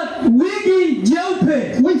alivikwa wigi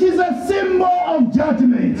jeupe, which is a symbol of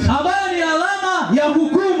judgment. ambayo ni alama ya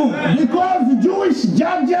hukumu. Because Jewish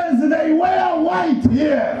judges, they wear white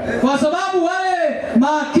here, Kwa sababu wale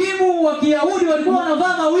mahakimu wa Kiyahudi walikuwa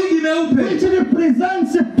wanavaa mawigi meupe, which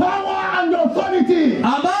represents power and authority.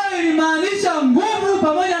 ambayo ilimaanisha nguvu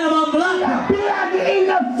pamoja na He mamlaka. appeared in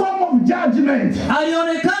a form of judgment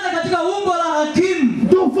Alionekana katika umbo la hakimu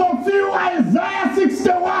to fulfill Isaiah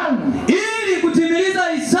 61. ili kutimiliza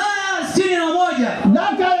Isaya 61.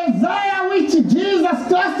 That Isaiah which Jesus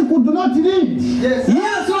Christ could not read.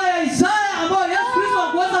 Hiyo sura ya Isaya ambayo Yesu Kristo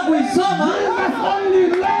hakuweza kuisoma. Jesus only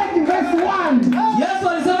read verse 1. Yesu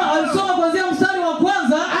alisoma kuanzia mstari wa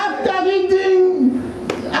kwanza. After reading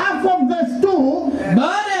half of verse 2,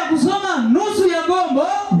 Baada ya kusoma nusu ya gombo,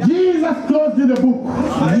 Jesus closed the book.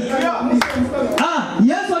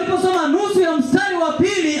 Yesu aliposoma nusu ya mstari wa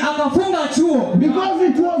pili akafunga chuo. Because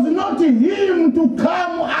it was not him to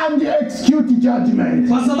come and execute judgment.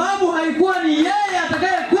 Kwa sababu haikuwa ni yeye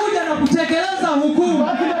atakayekuja na kutekeleza hukumu.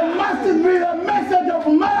 But there must be a message of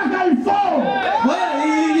Malachi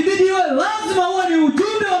 4. Ilibidi iwe lazima uwe ni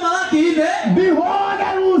ujumbe wa Malaki 4. Behold,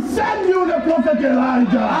 I will send you the prophet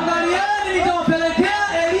Elijah. Angalieni nitawapelekea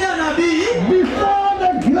Elia nabii. Before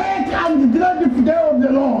the great and dreadful day of the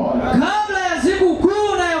Lord. Kabla ya siku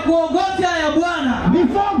kuu na ya kuogofya ya Bwana.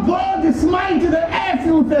 Before God smite the earth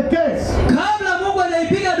with a curse. Kabla Mungu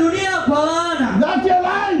hajaipiga dunia kwa laana. That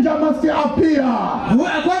Elijah must appear.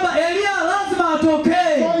 Kwamba Elia lazima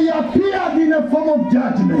atokee. So he appeared in a form of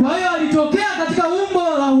judgment. Kwa hiyo alitokea katika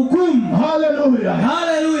umbo la hukumu. Hallelujah.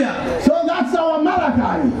 Hallelujah. So that's our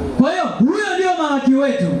Malachi. Kwa hiyo huyo ndio Malaki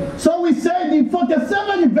wetu. So we said in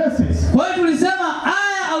 47 verses. Kwa hiyo tulisema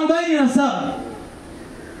aya 47.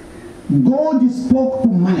 God spoke to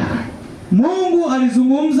Malachi. Mungu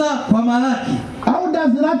alizungumza kwa Malaki. How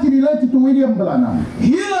does that relate to William Branham?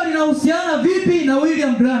 Hilo linahusiana vipi na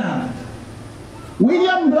William Branham?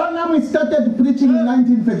 William Branham started preaching in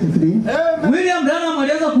 1933. William Branham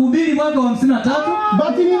alianza kuhubiri mwaka wa 53.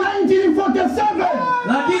 But in 1947,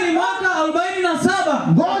 lakini mwaka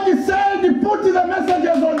 47, God said put the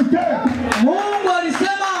messages on tape. Mungu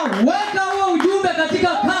alisema weka huo ujumbe katika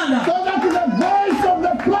kanda. So that the voice of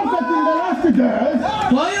the prophet in the last days.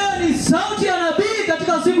 Kwa hiyo ni sauti ya nabii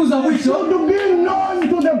katika siku za mwisho. To be known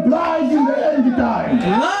to the bride in the end time.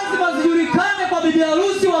 Lazima zijulikane kwa bibi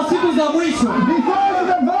harusi wa siku za mwisho. Because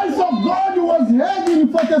the voice of God was heard in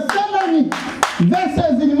 47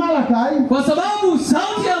 verses in Malachi. Kwa sababu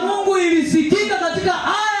sauti ya Mungu ilisikika katika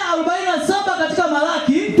aya 47 katika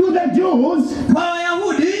Malaki. To the Jews. Kwa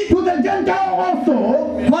Wayahudi. To the Gentiles also.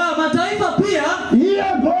 Kwa mataifa pia.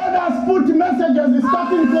 Here God has put messages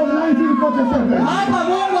starting from 1947. Hapa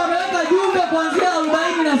Mungu ameweka jumbe kuanzia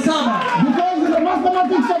 47. Because the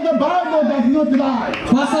mathematics of the Bible does not lie.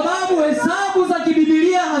 Kwa sababu hesabu za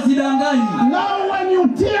kibibilia hazidanganyi. Now when you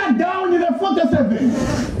tear down the 47.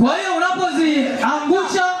 Kwa hiyo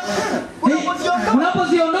unapoziangusha,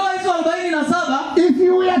 unapoziondoa hizo 47, if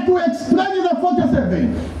you were to explain the 47,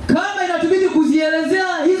 kama inatubidi kuzielezea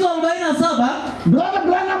hizo 47, Brother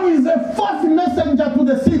Branham is the fourth messenger to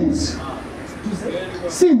the seals.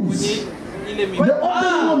 Seals. The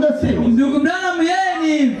opening of the seals. Ndugu Branham yeye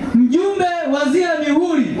ni mjumbe wa zile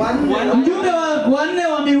mihuri. Mjumbe wa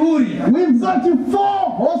 4 wa mihuri. We've got 4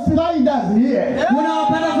 horse riders here. Kuna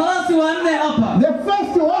wapanda farasi 4 hapa. The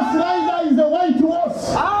first horse rider is a white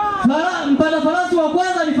horse. Mpanda farasi wa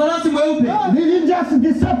kwanza ni farasi mweupe. Religious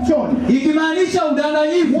deception. Ikimaanisha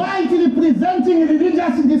udanganyifu. White representing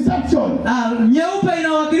religious deception. Nyeupe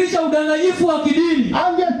inawakilisha udanganyifu wa kidini.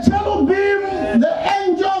 And the cherubim, the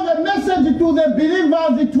angel, the message to the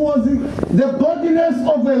believers, it was the bodiness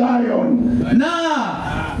of a lion.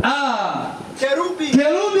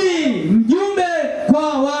 Kerubi mjumbe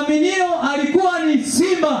kwa waaminio alikuwa ni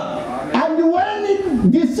simba. And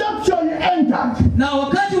when deception entered, na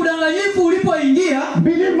wakati udanganyifu ulipoingia,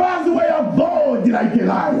 believers were bold like a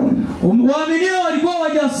lion. Waaminio walikuwa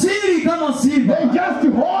wajasiri kama simba. They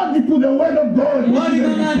just hold to the word of God.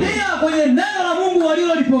 Waling'ang'ania kwenye neno la Mungu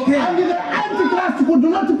walilolipokea. And the Antichrist could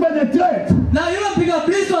not penetrate. Na yule mpinga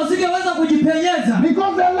Kristo asingeweza kujipenyeza.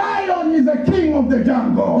 Because the lion is the king of the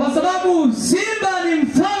jungle. Kwa sababu simba ni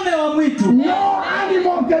mfalme wa mwitu. No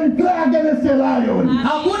animal can play against a lion.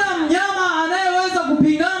 Hakuna mnyama anayeweza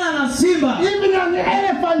kupingana na simba. Even an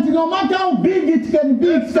elephant, no matter how big it can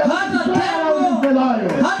be,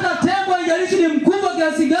 hata tembo haijalishi ni mkubwa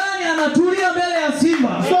kiasi gani, anatulia mbele ya simba.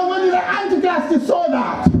 So when the Antichrist saw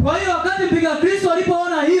that, kwa hiyo wakati mpinga Kristo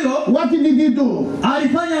alipoona hilo, what did he do?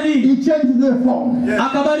 Alifanya nini? He changed the form.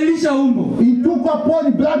 Akabadilisha umbo. He took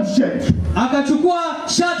upon bloodshed. Akachukua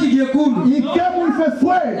shati jekundu. He came with a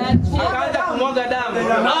sword. Akaanza kumwaga damu.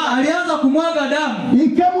 Alianza kumwaga damu. He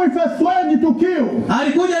came with a sword to kill.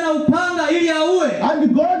 Alikuja na upanga ili aue.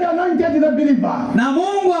 And God anointed the believer. Na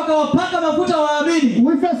Mungu akawapaka mafuta waamini.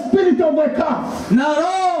 With a spirit of a calf. Na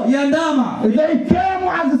roho ya ndama. They came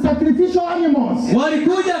as sacrificial animals.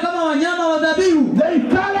 Walikuja kama wanyama wa dhabihu. They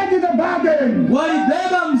carried the burden.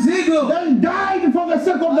 Walibeba mzigo. They died for the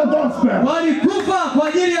sake of the gospel. Walikufa kwa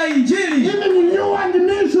ajili ya injili. Even you and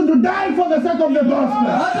me should die for the sake of the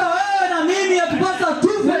gospel. Hata wewe na mimi yatupasa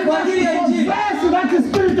tufe kwa ajili ya injili. That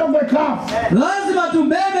spirit of the calf. Lazima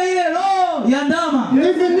tumbebe ile roho ya ndama.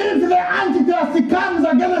 Even if the Antichrist comes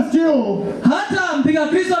against you, hata mpinga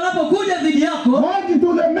Kristo anapokuja dhidi yako, hold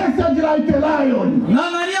to the message like a lion.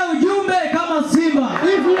 Ng'ang'ania ujumbe kama simba.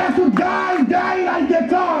 If you have to die, die like a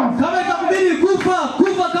calf. Kama itakubidi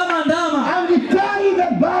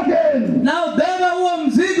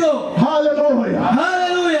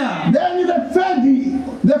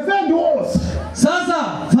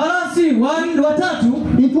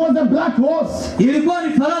horse. ilikuwa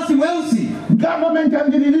ni farasi mweusi. Government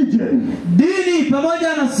and religion, Dini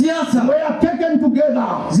pamoja na siasa were taken together.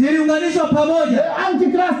 ziliunganishwa pamoja. The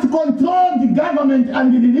Antichrist controlled the government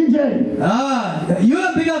and the religion. Yule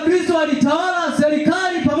mpinga Kristo alitawala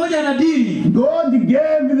serikali pamoja na dini. God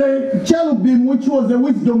gave the cherubim, which was the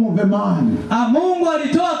wisdom of a man. Mungu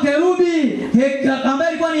alitoa kerubi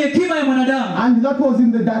ambaye ilikuwa ni hekima ya mwanadamu. And that was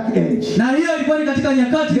in the dark age. Na hiyo ilikuwa ni katika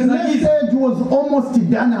nyakati The za giza. message was almost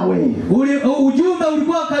done away. Ujumbe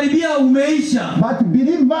ulikuwa karibia umeisha. But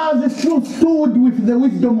believers still stood with the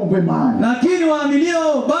wisdom of a man. Lakini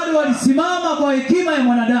waaminio bado walisimama kwa hekima ya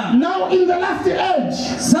mwanadamu. Now in the last age,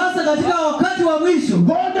 Sasa katika wakati wa mwisho,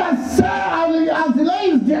 God has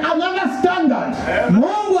raised another standard.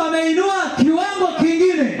 Mungu ameinua kiwango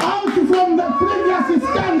kingine Out from the previous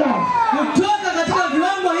standard. kutoka katika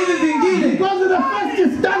viwango hivi vingine. Because the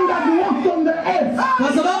first standard walked on the earth. Kwa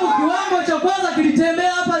sababu kiwango cha kwanza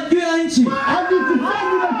kilitembea hapa juu ya nchi. And it fed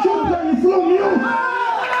the children from you.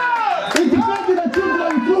 It fed the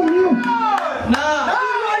children from you.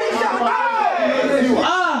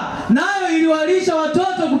 Nayo iliwalisha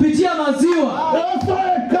watoto kupitia maziwa. Also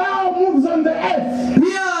a cow moves on the earth.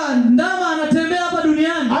 Pia ndama anatembea hapa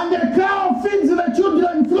duniani. And the cow feeds the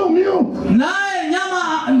children from you. Naye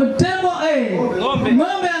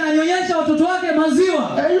ng'ombe ananyonyesha watoto wake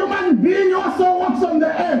maziwa. A human being also walks on the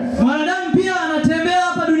earth. Mwanadamu pia anatembea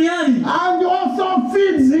hapa duniani. And also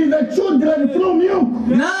feeds the children from you.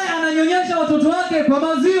 Naye ananyonyesha watoto wake kwa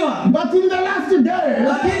maziwa. But in the last day,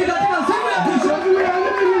 Lakini katika siku ya mwisho, because we are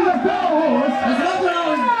living in the power horse, kwa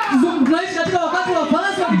sababu tunaishi katika wakati wa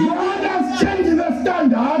farasi wa kijiji, God has changed the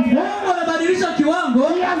standard. Mungu amebadilisha kiwango.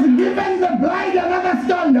 He has given the bride another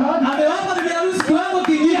standard. Amewapa bibi harusi kiwango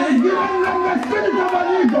He has kingine. given them the spirit of an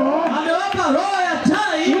eagle, Amewapa roho ya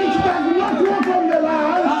tai which does not walk on the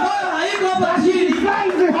land, ambayo haiko hapa chini,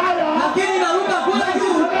 flies higher, lakini inaruka kule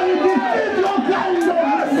juu and it defeats all kinds of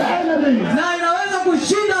enemies. na inaweza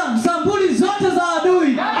kushinda sampuli zote za adui.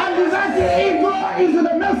 And that eagle is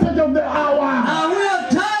the message of the hour. Na huyo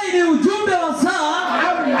tai ni ujumbe wa saa.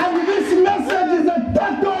 And this message is a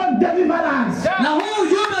total deliverance. Na huu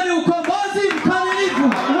ujumbe ni ukombozi mkamilifu.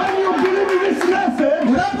 When you believe in this message,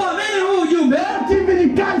 Unapoamini huu ujumbe, not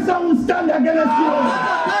even cancer will stand against you.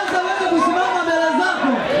 hata kansa hawezi kusimama mbele zako.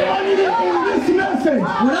 Only in this message,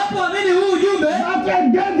 Unapoamini huu ujumbe, that a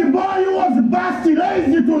dead boy who was buried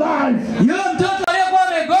raised to life. yule mtoto aliyekuwa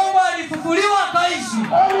amegongwa alifufuliwa akaishi.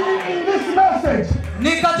 Only in this message,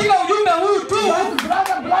 Ni katika ujumbe huu tu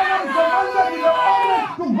Brother Branham commanded the owners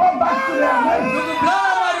to go back to their nest. ndugu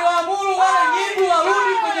Branham aliwaamuru wale nyingi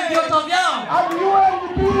warudi kwenye viota vyao. And you and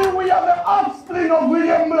me, we are the offspring of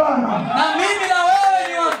William Branham. Na mimi na wewe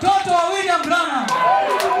ni watoto wa William Branham.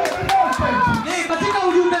 Ni katika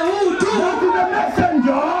ujumbe huu tu. But the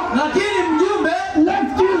messenger Lakini mjumbe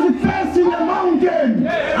left his face in the mountain.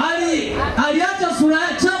 aliacha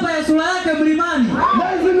chapa ya sura yake mlimani.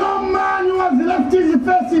 There is no man who has left his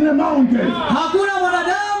face in the mountain. Hakuna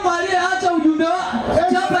mwanadamu aliyeacha ujumbe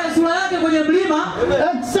chapa ya sura yake kwenye mlima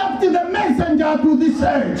Except the messenger to this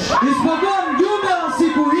age. isipokuwa mjumbe wa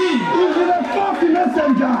siku hii. Is the fourth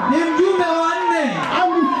messenger. Ni mjumbe wa 4.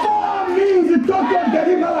 And 4 means total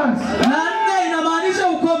deliverance. Na 4 inamaanisha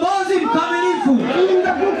ukombozi mkamilifu. In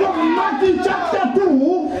the book of Matthew chapter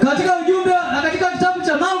 2, Katika kitabu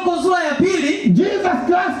cha Marko sura ya 2, Jesus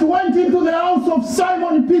Christ went into the house of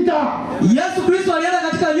Simon Peter. Yesu Kristo alienda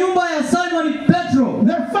katika nyumba ya Simon Petro.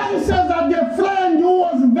 The Pharisees had a friend who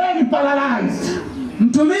was very paralyzed.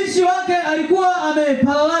 Mtumishi wake alikuwa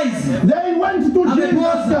ameparalyze. They went to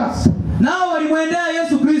Jesus. Nao walimwendea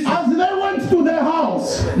Yesu Kristo. As they went to their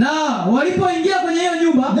house, Na walipoingia kwenye hiyo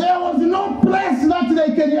nyumba, there was no place that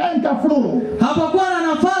they can enter through. hapakuwa na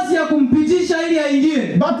nafasi ya kumpitisha ili aingie.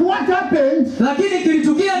 But what happened? Lakini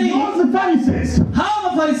kilitukia nini? Those Pharisees,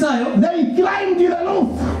 Hao Mafarisayo they climbed the roof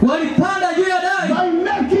walipanda juu ya dari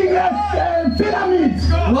by making a pyramid.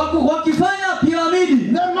 wakifanya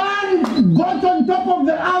piramidi. The man got on top of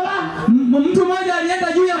the other. Mtu mmoja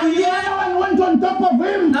alienda juu ya mwingine, The other one went on top of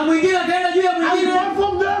him. na mwingine akaenda juu ya And mwingine, both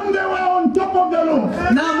of them, they were on top of the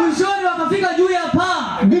roof. na mwishoni wakafika juu ya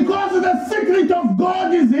paa. Because the secret of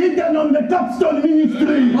God is hidden on the capstone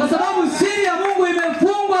ministry. Kwa sababu siri ya Mungu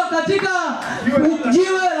imefungwa katika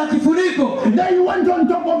jiwe la kifuniko. They went on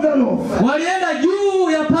top of the roof. Walienda juu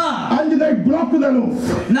ya paa And they broke the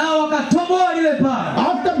roof. na wakatoboa lile paa.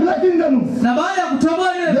 After breaking the roof, Na baada ya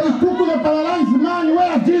kutoboa lile they paa, took the paralyzed man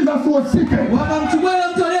where Jesus was seated. wakamchukua yule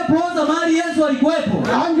mtu aliyepooza mahali Yesu alikuwepo.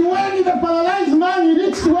 And when the paralyzed man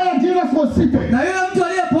reached where Jesus was seated, Na yule mtu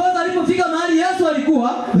aliyepooza alipofika mahali Yesu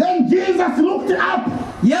alikuwa, then Jesus looked up.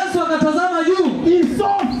 Yesu akatazama juu. He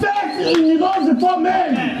saw faith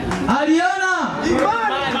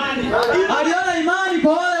aliona imani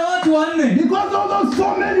kwa wale watu wanne. Because although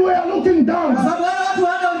so many were looking down, Sababu wale watu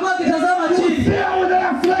wanne walikuwa wakitazama chini. see how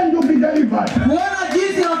their friend will be delivered. Kuona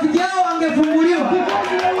jinsi rafiki yao angefunguliwa. Because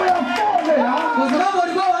they were four there. Kwa sababu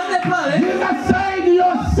walikuwa wanne pale. Jesus said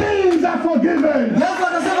your sins are forgiven. Yesu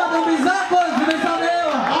akasema dhambi zako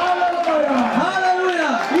zimesamehewa. Hallelujah.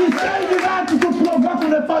 Hallelujah. He said that to provoke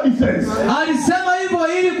the Pharisees. Alisema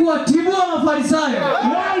hivyo ili kuwatibua Mafarisayo.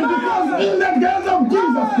 Why? Because in the days of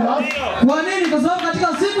Jesus Christ, Kwa nini? Kwa sababu katika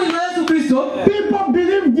siku za Yesu Kristo, people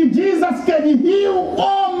believed Jesus can heal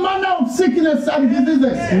all manner of sickness and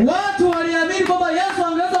diseases. watu waliamini kwamba Yesu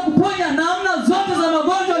angeweza kuponya namna zote za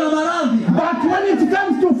magonjwa na maradhi. But when it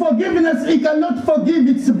comes to forgiveness, he cannot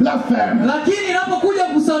forgive, it's blasphemy. Lakini inapokuja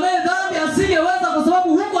kusamehe dhambi asingeweza, kwa sababu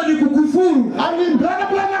huko ni kukufuru. And in Brother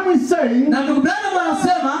Branham is saying, Na ndugu Branham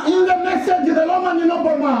anasema in the message, the Roman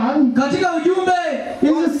nobleman katika ujumbe,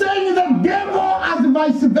 is saying the devil has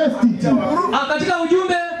vice versa. katika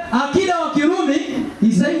ujumbe akida wa Kirumi,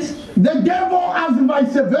 he says The devil has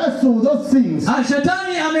vice versa those things.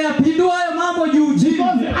 shetani ameyapindua hayo mambo juu chini.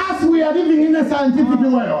 Because as we are living in a scientific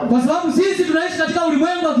world, Kwa sababu sisi tunaishi katika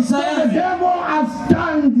ulimwengu wa the kisayansi. devil has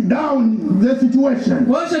turned down the situation.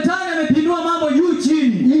 Kwa hiyo shetani amepindua mambo juu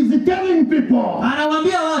chini. He's telling people,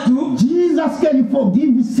 Anawaambia watu Jesus can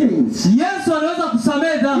forgive sins. Yesu anaweza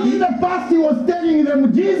kusamehe In dhambi. the past he was telling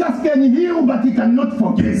them Jesus can heal but he cannot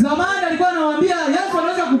forgive. Zamani alikuwa anawaambia Yesu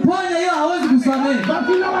anaweza kuponya, hiyo hawezi kusamehe.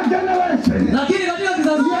 But in our generation, Lakini katika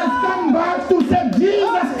kizazi he has chetu come back to say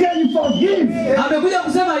Jesus can forgive. amekuja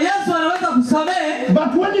kusema Yesu anaweza kusamehe,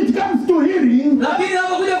 But when it comes to healing, lakini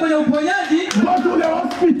anapokuja kwenye uponyaji, go to the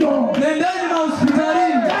hospital. nendeni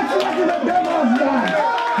mahospitalini. That's what the devil has done.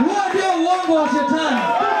 Huo ndio uongo wa shetani.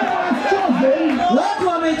 People have chosen Watu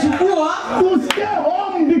wamechukua to stay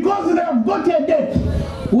home because they have got a debt.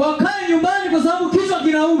 wakae nyumbani kwa sababu kichwa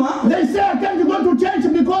kinauma. They say I can't go to church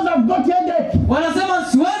because I've got a debt. Wanasema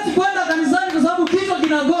siwezi kwenda kanisani kwa sababu kichwa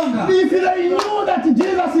kinagonga. If they knew that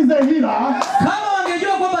Jesus is a healer, Kama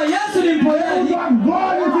wangejua kwamba Yesu ni they would mponyaji, have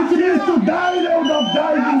gone. If it means to die, they would have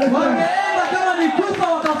died in the church. wangeenda kama ni kufa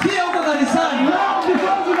wakafia huko kanisani. Now,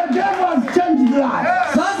 because the devil has changed that,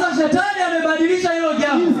 Sasa shetani amebadilisha hilo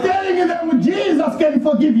jambo. he's telling them Jesus can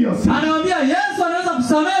forgive your sins, Anawaambia Yesu anaweza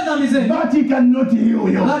kusamehe dhambi zenu, but he cannot heal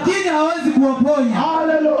you. lakini hawezi kuwaponya.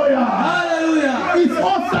 Hallelujah. Haleluya. It's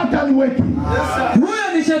all Satan working. Huyo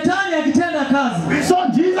ni shetani akitenda kazi. So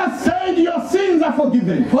Jesus said your sins are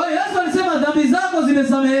forgiven. Kwa hiyo Yesu alisema dhambi zako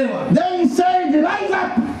zimesamehewa. Then he said, rise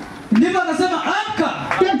up, Ndipo akasema amka,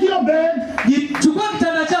 take your bed chukua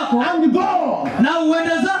kitanda chako and go. na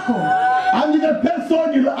uende zako. And the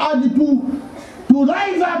person had to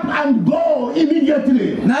rise up and go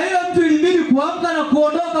immediately. Na yule mtu ilibidi kuamka na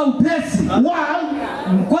kuondoka upesi.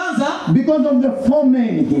 Why? Kwanza Because of the four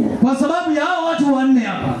men here. kwa sababu ya hao watu wanne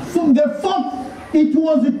hapa. So the fourth, it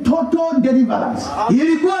was a total deliverance.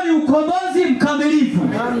 Ilikuwa ni ukombozi mkamilifu.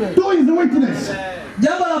 Two is witness.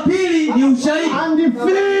 Jambo la pili ni ushahidi. And the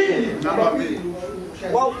three,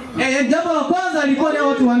 Jambo la kwanza ilikuwa ni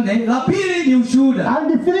watu wanne, la pili ni ushuhuda.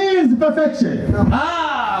 and the three is perfection.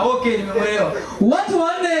 Okay, nimeelewa. Watu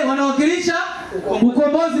wanne wanawakilisha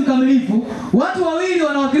ukombozi mkamilifu, watu wawili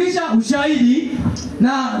wanawakilisha ushahidi,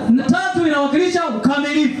 na tatu inawakilisha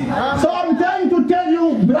ukamilifu. So I'm trying to tell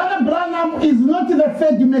you, Brother Branham is not the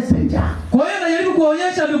third messenger. Kwa hiyo najaribu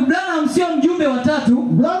kuonyesha ndugu Branham sio mjumbe wa tatu.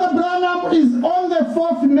 Brother Branham is on the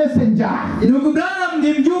fourth messenger. Ndugu Branham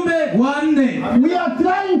ni mjumbe wa nne. We are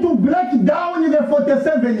trying to break down the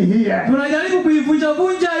 47 here, Tunajaribu kuivunja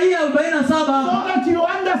hii 47 so that you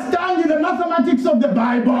understand the mathematics of the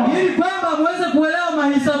Bible. ili kwamba muweze kuelewa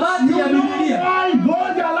mahisabati You ya know Biblia. why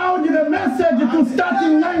God allowed the message to start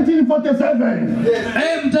in 1947.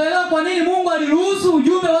 Mtaelewa kwa nini Mungu aliruhusu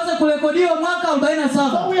ujumbe uweze kurekodiwa mwaka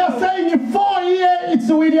 47. So we are saying 4 here, it's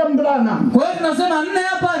William Branham. Kwa hiyo tunasema 4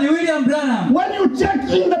 hapa ni William Branham. When you check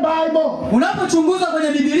in the Bible, Unapochunguza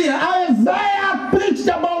kwenye Biblia, Isaiah preached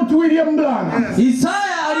about William Branham.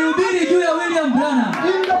 Isaya alihubiri juu ya William Branham.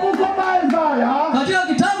 In the book of Isaiah, Katika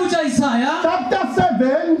kitabu cha Isaya chapter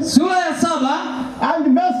 7 sura ya 7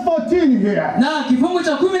 and verse 14 here. na kifungu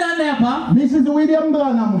cha 14 hapa, This is William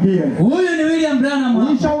Branham here. huyu ni William Branham We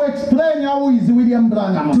hapa. shall explain how is William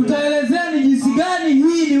Branham. Tutaelezea ni jinsi gani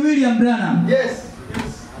hii ni William Branham. Yes.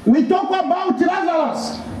 We talk about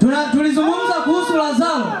Lazarus. Tulizungumza kuhusu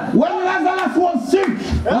Lazaro. When Lazarus was sick,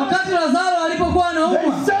 Wakati Lazaro alipokuwa they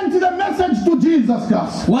anaumwa, sent the message to Jesus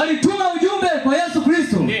Christ. walituma ujumbe kwa Yesu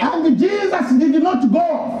Kristo. And Jesus did not go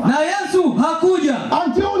Na Yesu hakuja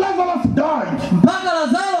until Lazarus died. mpaka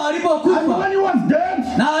Lazaro And alipokufa. when he was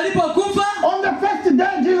dead, Na alipokufa, on the first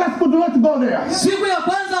day Jesus put could not go there. Siku ya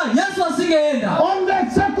kwanza Yesu asingeenda. On the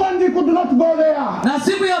second, he could not go there. Na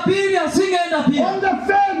siku ya pili asingeenda pia. On the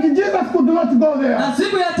third, Jesus could not go there. Na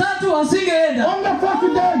siku ya tatu asingeenda. On the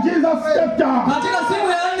fourth day, Jesus stepped out. Katika siku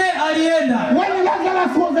ya 4 alienda. When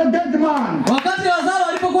Lazarus was a dead man, Wakati Lazaro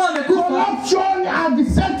alipokuwa amekufa, corruption had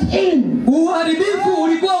set in. uharibifu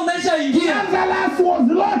ulikuwa umeshaingia. Lazarus was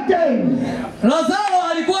rotten. Lazaro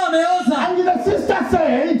alikuwa ameoza. And the sister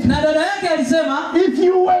said, Na dada yake alisema, if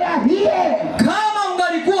you were here, kama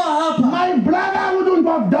ungalikuwa hapa, my brother wouldn't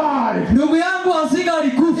have died. ndugu yangu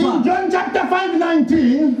asingalikufa. In John chapter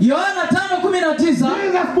 5:19, Yohana 5:19,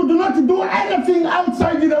 Jesus could not do anything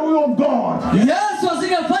outside the will of God. Yesu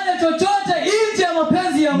asingefanya chochote nje ya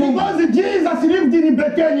mapenzi ya Mungu. Because Jesus lived in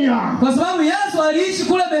Bethania. Kwa sababu Yesu aliishi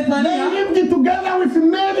kule They Bethania. lived together with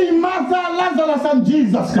Mary, Martha, Lazarus, and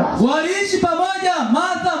Jesus Christ. Waliishi pamoja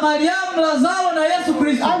Martha, Mariamu, Lazaro na Yesu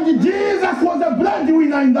Kristo. And Jesus was a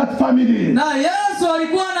breadwinner in that family. Na Yesu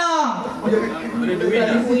alikuwa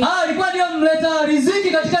alikuwa ndio mleta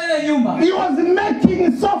riziki katika ile nyumba. He was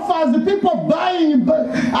making sofas, people buying,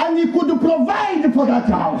 and he could provide for that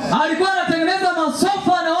house. Alikuwa anatengeneza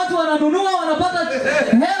masofa na watu wananunua, wanapata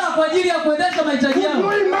hela kwa ajili ya kuendesha mahitaji yao.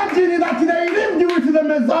 Could you imagine that they lived with the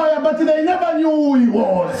Messiah, but they never knew who he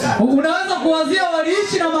was? Unaweza kuwazia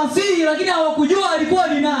waliishi na Masihi lakini hawakujua alikuwa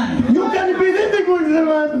ni nani. You can be living with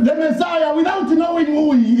the Messiah without knowing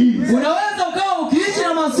who he is. Unaweza ukawa ukiishi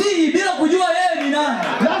na Masihi bila kujua yeye ni nani.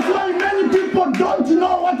 That's why many people don't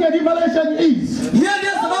know what a revelation is. Hiyo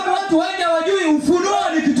ndio sababu watu wengi hawajui ufunuo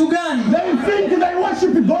ni kitu gani. They think they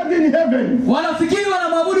worship God in heaven. Wanafikiri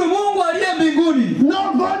wanamwabudu Mungu aliye mbinguni.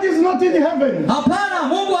 No, God is not in heaven. Hapana,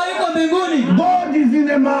 Mungu hayuko mbinguni. God is in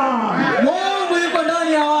a man. Mungu yuko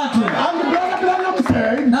ndani ya watu. And Brother Branham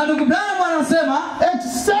said, Na ndugu Branham anasema,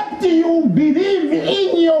 except you believe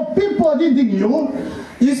in your people leading you,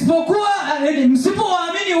 isipokuwa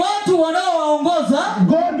msipowaamini watu wanaowaongoza,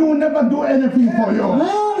 God will never do anything for you.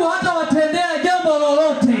 Mungu hatawatendea jambo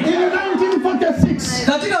lolote. In 1946,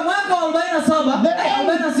 Katika mwaka wa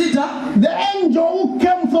 46, the angel who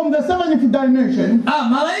came from the seventh dimension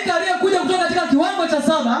malaika aliyekuja kutoka katika kiwango cha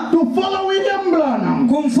 7 to follow William Branham,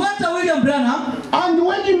 kumfuata William Branham, and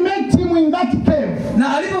when he met him in that cave,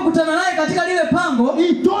 na alipokutana naye katika lile pango,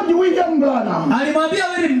 he told William Branham, alimwambia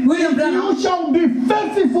William Branham, you shall be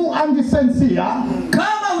faithful and sincere,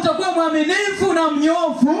 kama utakuwa mwaminifu na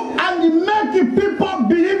mnyofu and make people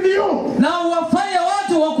believe you. na uwafanye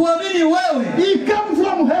watu wakuamini wewe. He came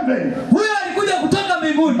from heaven, Huyo alikuja kutoka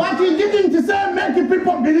mbinguni, but he didn't say make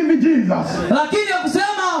people believe Jesus. lakini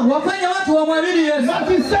hakusema wafanye watu wamwamini Yesu, But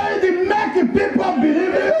he said make people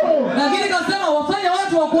believe you. lakini kasema wafanye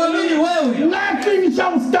watu wakuamini wewe. Nothing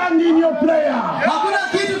shall stand in your prayer. Hakuna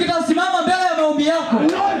kitu kitasimama mbele ya maombi yako,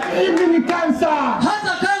 Not even cancer.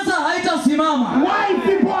 hata kansa haitasimama. Why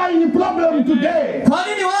people are in problem today? Kwa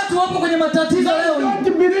nini watu wapo kwenye matatizo They leo?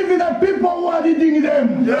 don't believe in the people who are leading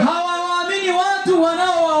them. Hawawaamini watu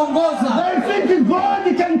wanaowaongoza. They think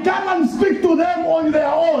God can come and speak to them on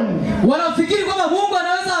their own. Wanafikiri kwamba Mungu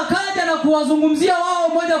anaweza akaja na kuwazungumzia wao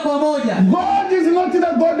moja kwa moja. God is not the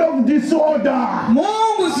God of disorder.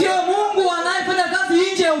 Mungu sio Mungu anayefanya kazi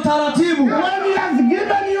nje ya utaratibu. When he has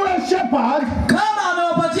given you a shepherd, Kama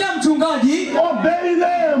amewapatia mchungaji, obey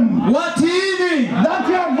them. watiini. That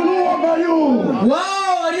have rule over you.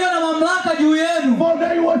 Wao walio na mamlaka juu yenu, For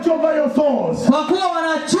they watch over your souls. kwa kuwa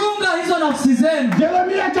wanachunga hizo nafsi zenu.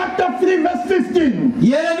 Jeremiah chapter 3 verse 15.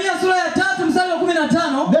 Yeremia sura ya 3 mstari wa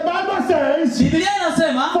 15, The Bible says, Biblia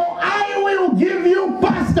inasema, for I will give you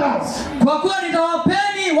pastors kwa kuwa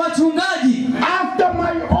nitawapeni wachungaji after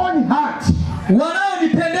my own heart,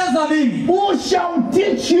 wanaonipendeza mimi, who shall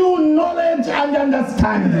teach you knowledge and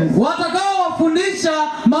understanding. watakao wafundisha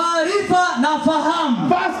maarifa na fahamu.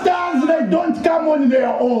 Pastors, they don't come on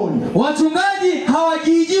their own. Wachungaji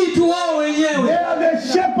hawajijii tu wao wenyewe. They are the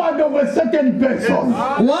shepherd of a certain person,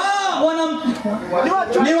 Wao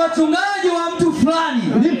ni wachungaji wa mtu fulani,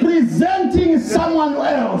 representing someone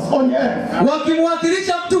else on earth.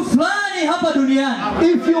 wakimwakilisha mtu fulani hapa duniani.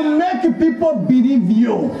 If you make people believe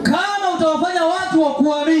you, Kama utawafanya watu wa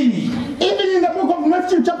kuamini, even in the book of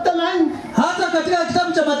Matthew chapter 9, hata katika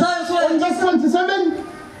kitabu cha Mathayo sura on verse 27,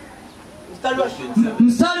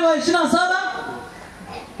 mstari wa 27,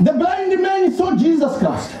 the blind man saw Jesus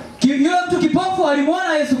Christ. yule mtu kipofu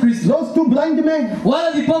alimwona Yesu Kristo. Those two blind men,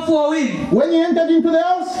 Wale vipofu wawili when he entered into the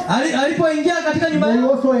house, alipoingia katika nyumba they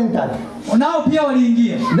yao, also entered. nao pia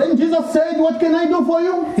waliingia. Then Jesus said, what can I do for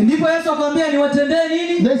you? Ndipo Yesu akamwambia, niwatendee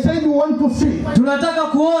nini? They said, we want to see. Tunataka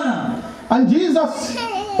kuona. And Jesus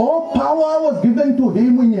All power was given to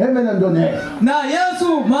him in heaven and on earth. Na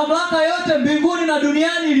Yesu mamlaka yote mbinguni na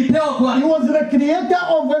duniani ilipewa kwake. He was the creator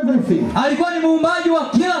of everything. Alikuwa ni muumbaji wa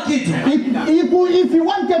kila kitu. If he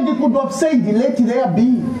wanted, he could have said, let there be.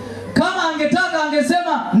 Kama angetaka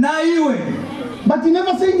angesema na iwe. But he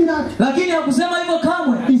never said that. Lakini hakusema hivyo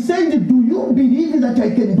kamwe. He said, do you believe that I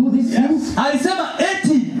can do these things? Alisema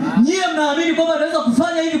eti nyie mnaamini kwamba naweza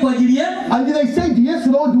kufanya hivi kwa ajili yenu? And they said, yes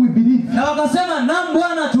Lord, we believe. Na wakasema naam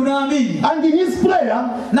Bwana tunaamini. And in his prayer,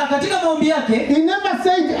 na katika maombi yake, he never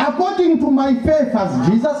said according to my faith as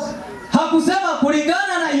Jesus. Hakusema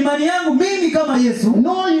kulingana na imani yangu mimi kama Yesu.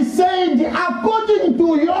 No, he said according to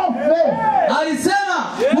your faith. Alisema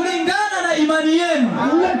kulingana na imani yenu.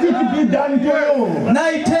 Let it be done to you.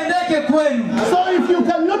 Na itendeke kwenu. So if you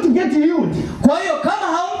cannot get healed, kwa hiyo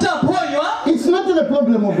kama hautaponywa, it's not the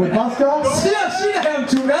problem of the pastor. Sio shida ya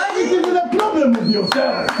mchungaji. It is the problem of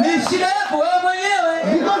yourself. Ni shida yako wewe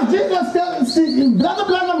mwenyewe. Because Jesus said, Brother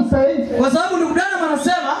Branham said, kwa sababu ndugu Branham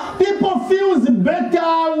anasema, people feels better.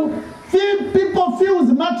 People feels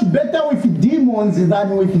much better with demons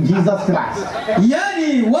than with Jesus Christ.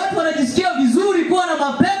 Yani watu wanajisikia vizuri kuwa na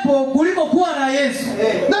mapepo kuliko kuwa na Yesu.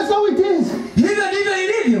 That's how it is. Hivyo ndivyo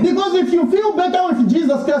ilivyo. Because if you feel better with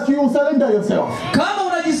Jesus Christ, you will surrender yourself. Kama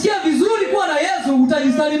unajisikia vizuri kuwa na Yesu,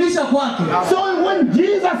 utajisalimisha kwake. So when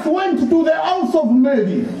Jesus went to the house of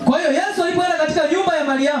Mary, kwa hiyo Yesu alipoenda katika nyumba ya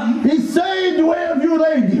Mariamu, he said, where have you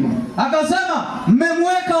laid him? Akasema,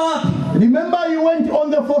 mmemweka wapi? Remember he went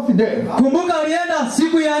on the 4th day. Kumbuka alienda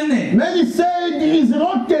siku ya 4. Mary said he is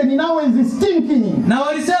rotten, now he is stinking. Na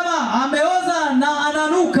walisema ameoza na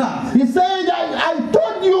ananuka. He said, I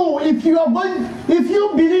told you, if you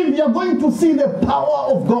believe, you are going to see the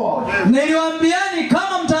power of God. Niliwaambiani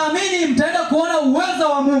kama mtaamini mtaenda kuona uwezo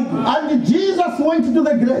wa Mungu. And Jesus went to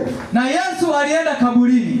the grave. Na Yesu alienda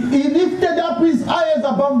kaburini. He lifted up his eyes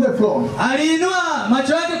above the floor. Aliinua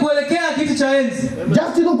macho yake kuelekea kiti cha enzi.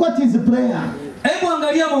 Just look at his prayer. Hebu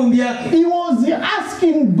angalia maombi yake. He was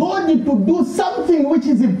asking God to do something which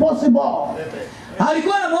is impossible.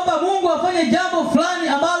 Alikuwa anamuomba Mungu afanye jambo fulani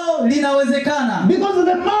ambalo linawezekana. Because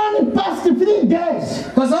the man passed 3 days.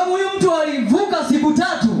 Kwa sababu huyu mtu alivuka siku 3.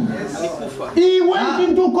 He went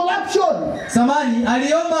into corruption. Samani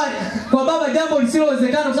aliomba kwa Baba jambo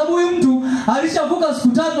lisilowezekana kwa sababu huyu mtu alishavuka siku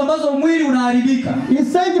 3 ambazo mwili unaharibika. He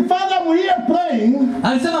said, Father, I'm here praying.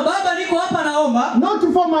 Alisema, Baba niko hapa naomba.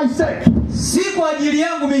 Not for my sake. Si kwa ajili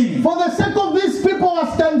yangu mimi. For the sake of these people who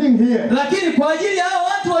are standing here. Lakini kwa ajili ya hao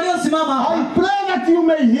watu waliosimama hapa. I pray that you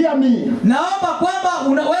may hear me. Naomba kwamba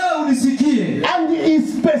wewe unisikie. And he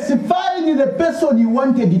specified the person he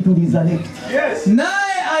wanted to resurrect. Yes.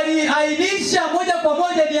 Naye aliainisha moja kwa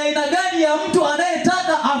moja ni aina gani ya mtu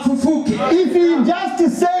anayetaka afufuke. If he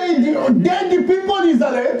just said dead people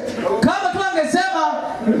resurrect, kama tu angesema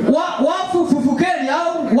wafu fufukeni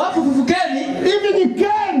au wafu fufukeni, even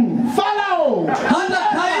Cain, Pharaoh, hata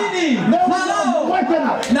Kaini, Farao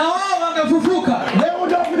na wao wangefufuka. They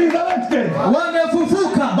would have resurrected.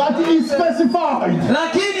 Wangefufuka. But he specified.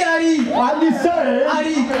 Lakini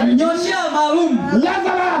alinyoshia maalum.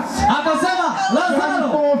 Lazarus. Akasema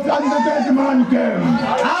Lazaro. And the dead man came.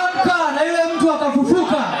 Amka na yule mtu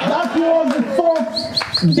akafufuka. That was the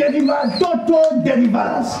 4th total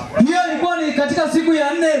deliverance. Hiyo ilikuwa ni katika siku ya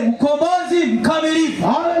 4 ukombozi mkamilifu.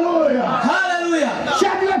 Hallelujah. Hallelujah.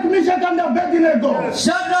 Shadrach, Meshach and Abednego.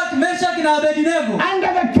 Shadrach, Meshach na Abednego.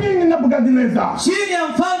 Under the king Nebuchadnezzar. Chini ya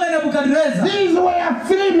mfalme Nebukadneza. These were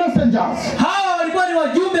 3 messengers. Hawa walikuwa ni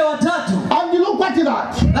wajumbe 3. And look at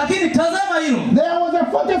that. Lakini tazama hilo. There was a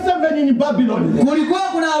 47 in Babylon. Kulikuwa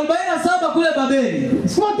kuna 47 kule Babeli.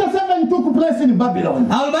 47 took place in Babylon.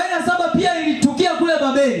 47 pia ilitukia kule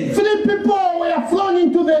Babeli. 3 people were thrown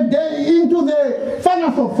into the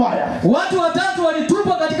furnace of fire. Watu 3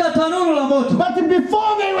 walitupwa katika tanuru la moto. But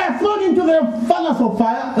before they were thrown into the furnace of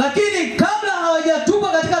fire, lakini kabla hawajatupwa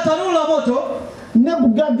katika tanuru la moto,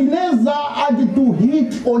 Nebuchadnezzar had to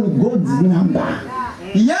hit on God's number.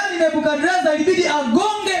 Yani Nebukadneza ilibidi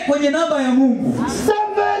agonge kwenye namba ya Mungu.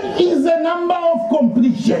 7 is the number of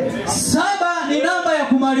completion. 7 ni namba ya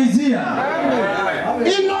kumalizia.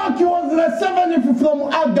 Enoch was the 7th from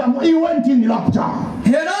Adam. He went in rapture.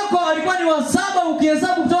 Henoko alikuwa ni wa 7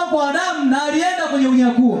 ukihesabu kutoka kwa Adamu na alienda kwenye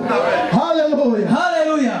unyakuo. Hallelujah.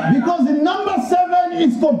 Hallelujah. Because the number 7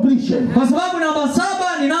 is completion. Kwa sababu namba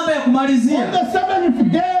 7 ni namba ya kumalizia. On the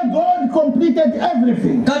 7th day God completed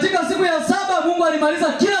everything. Katika siku ya 7 Mungu alimaliza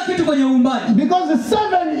kila kitu kwenye uumbaji. Because the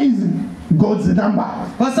 7 is God's number.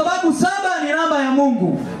 Kwa sababu 7 ni namba ya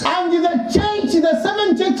Mungu. And the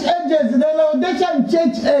 7 church ages, the Laodicean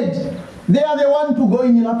church age, they are the one to go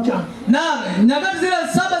in rapture. Na nyakati zile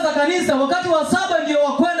 7 za kanisa, wakati wa 7 ndio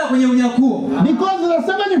wakwenda kwenye unyakuo. Because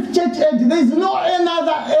the 7th church age, there is no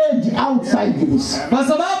another age outside this. Kwa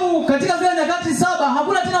sababu katika zile nyakati 7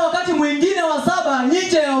 hakuna tena wakati mwingine wa 7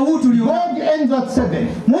 nje ya huu tulio. God ends at 7.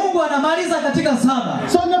 Mungu anamaliza katika 7.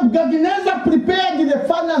 So Nebuchadnezzar prepared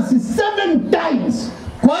the furnace 7 times.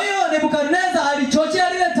 Kwa hiyo Nebukadneza alichochea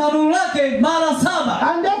lile tanuru lake mara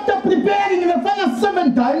 7. And after preparing the furnace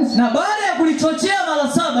 7 times, na baada ya kulichochea mara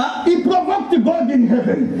 7, he provoked God in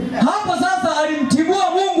heaven. Hapo sasa alimtibua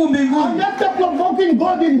Mungu mbinguni. And after provoking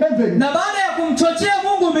God in heaven, na baada ya kumchochea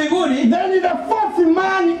Mungu mbinguni, then the fourth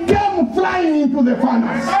man came flying into the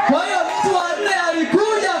furnace. Kwa hiyo mtu wa 4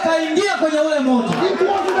 alikuja akaingia kwenye ule moto. It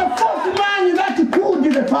was the fourth man that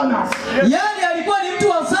cooled the furnace. Yani alikuwa ni mtu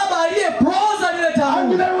wa 7 aliyepoza lile tanuru.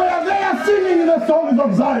 And they were there singing the songs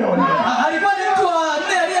of Zion. Alikuwa ni mtu wa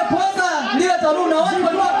 4 aliyepoza lile tanuru na watu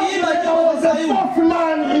walikuwa wakiimba nyimbo za Sayuni. Fourth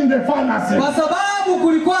man in the furnace. Kwa sababu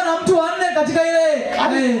kulikuwa na mtu wa 4 katika ile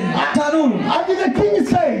tanuru. And the king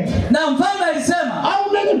said, na mfalme alisema,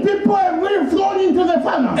 how many people have we thrown into the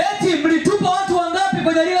furnace? Eti mlitupa watu wangapi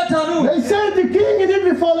kwenye lile tanuru? They said the king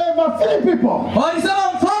live forever, 3 people. Walisema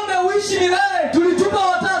mfalme uishi milele, tulitupa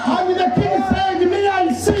 3. And the king said, me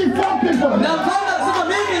I see 4 people. Na mfalme alisema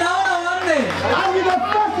mimi naona 4. And the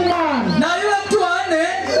fourth man, na yule mtu wa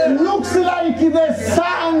 4 looks like the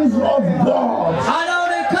sons of God.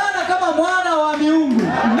 anaonekana kama mwana wa miungu.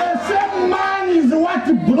 The same man is what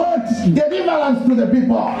brought deliverance to the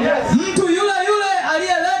people. Mtu yule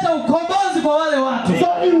aliyeleta ukombozi kwa wale watu.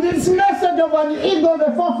 So in this message of an eagle,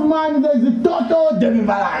 the fourth man, there is a total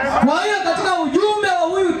deliverance. Kwa hiyo katika ujumbe wa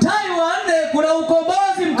huyu tai wa 4 kuna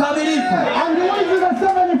ukombozi mkamilifu. And who is the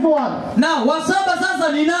 7th one? Na wa 7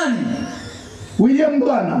 sasa ni nani? William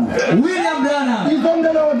Branham. William Branham. He's on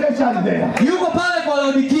the Laodicean there. Yuko pale kwa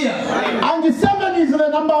Laodikia. And the 7 is the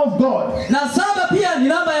number of God. Na 7 pia ni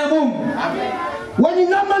namba ya Mungu. When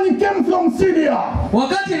Naaman came from Syria,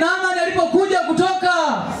 wakati Naaman alipokuja kutoka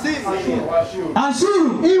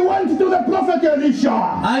Ashuru, he went to the prophet Elisha.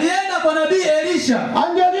 Alienda kwa nabii Elisha.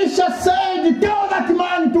 And Elisha said, tell that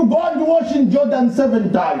man to go and wash in Jordan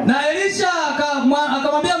 7 times. Na Elisha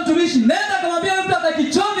akamwambia mtumishi, nenda akamwambia mtu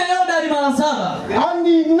akakichovya Yordani mara 7.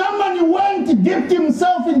 And Naaman went, dipped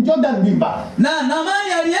himself in Jordan River. Na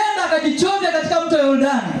Naamani alienda akakichovya katika mto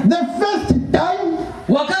Yordani. The first time,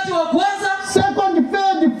 wakati wa kwanza, second,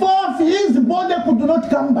 third, fourth, his body could not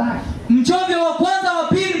come back. Mchovyo wa kwanza, wa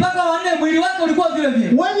pili mpaka wa 4 mwili wake ulikuwa vile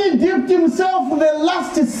vile. When he dipped himself the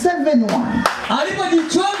last 7 one,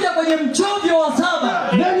 alipojichovya kwenye mchovyo wa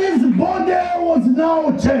 7, then his body was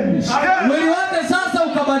now changed. Mwili wake sasa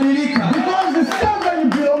ukabadilika. Because 7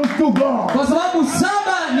 belongs to God. Kwa sababu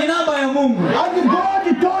 7 ni namba ya Mungu. And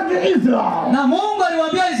God told Israel, na Mungu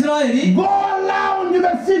aliwaambia Israeli, go around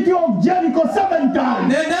the city of Jericho 7 times.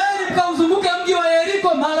 Nendeni mkauzunguke mji wa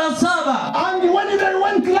Yeriko mara 7. And when they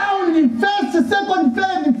went round the first, second,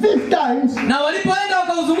 third, 5th times, na walipoenda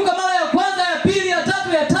wakauzunguka mara ya kwanza, ya pili, ya tatu,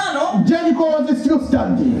 ya 5, Jericho was still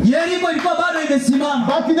standing. Yeriko ilikuwa bado imesimama.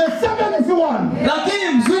 But the 7th one, lakini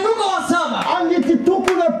mzunguko wa 7, and it took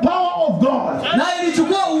the power of God, na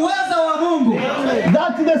ilichukua uwezo wa Mungu,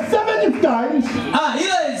 that the 7th time,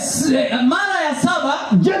 ile mara ya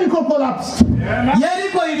 7, Jericho collapsed.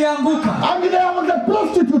 Yeriko ilianguka. And there was a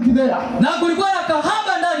prostitute there. Na kulikuwa na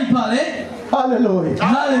kahaba ndani pale. Hallelujah.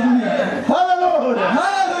 Hallelujah. Hallelujah.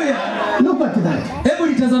 Hallelujah. Look at that. Hebu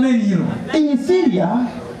litazameni hilo. In Syria,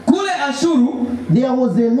 kule Ashuru, there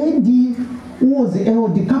was a lady who was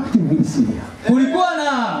held captive in Syria. Kulikuwa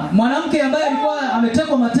na mwanamke ambaye alikuwa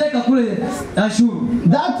ametekwa mateka kule Ashuru.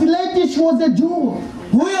 That lady, she was a Jew.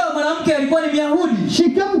 Huyo mwanamke alikuwa ni Myahudi. She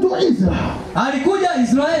came to Israel. Alikuja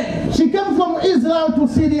Israeli. She came from Israel to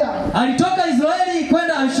Syria. Alitoka Israeli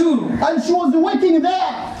kwenda Ashuru. And she was working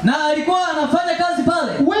there. Na alikuwa anafanya kazi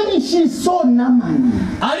pale. When she saw Naaman,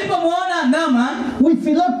 alipomuona Naaman with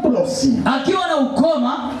leprosy, akiwa na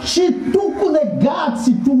ukoma, she took the guts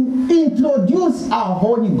to introduce our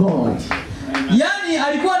holy God. Yani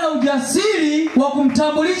alikuwa na ujasiri wa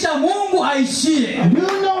kumtambulisha Mungu aishie. Do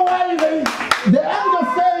you know why the angel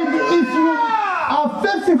said, if you are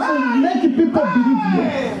faithful, make people believe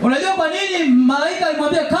you? Unajua kwa nini malaika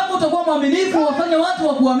alimwambia kama utakuwa mwaminifu wafanye watu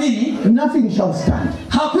wa kuamini, nothing shall stand.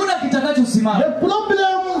 Hakuna kitakachosimama. The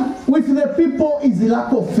problem with the people is the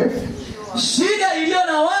lack of faith. Shida iliyo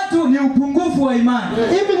na watu ni upungufu wa imani.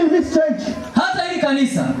 Even in this church, hata hili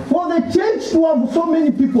kanisa, for the church to have so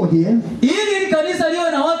many people here, hili kanisa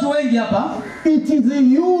liwe na watu wengi hapa, it is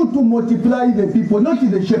you to multiply the people, not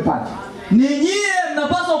the shepherd. Ni nyie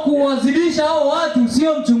mnapaswa kuwazidisha hao watu,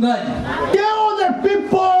 sio mchungaji. Tell the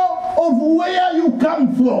people of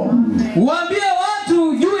come from. Waambie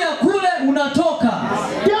watu juu ya kule unatoka.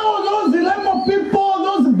 Tell those lame people,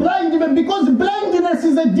 those blind men, because blindness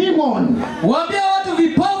is a demon. Waambie watu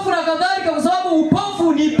vipofu na kadhalika kwa sababu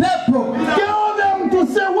upofu ni pepo. Tell them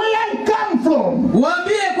to say where I come from.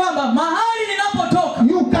 Waambie kwamba mahali ninapotoka.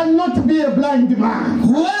 You cannot be a blind man.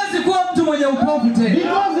 Huwezi kuwa mtu mwenye upofu tena.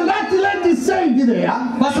 Because that lady said there,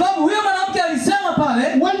 kwa sababu huyo mwanamke alisema pale,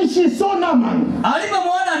 when she saw Naaman,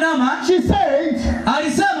 alipomwona Naaman, she said,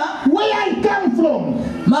 alisema, where I come from,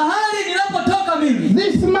 mahali ninapotoka mimi,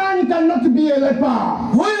 this man cannot be a leper.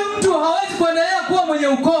 Huyu mtu hawezi kuendelea kuwa mwenye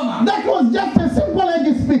ukoma. That was just a simple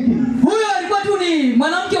lady speaking. Huyo alikuwa tu ni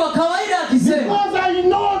mwanamke wa kawaida akisema. Because I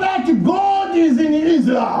know that God is in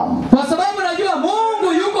Israel. Kwa sababu najua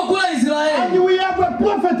Mungu yuko kule Israeli. And we have a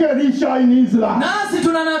prophet Elisha in Israel. Nasi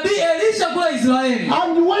tuna nabii Elisha kule Israeli.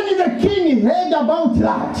 And when the king heard about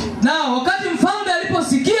that, na wakati mfalme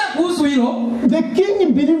aliposikia kuhusu hilo, the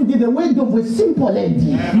king believed the word of a simple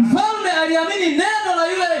lady. Mfalme aliamini neno la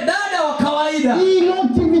yule dada wa kawaida. He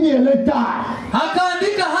wrote even a letter.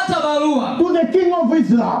 Akaandika hata barua to the king of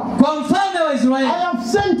Israel. Kwa mfalme wa Israeli. I have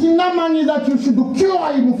sent Naaman that you should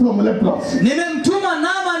cure him from leprosy. Nimemtuma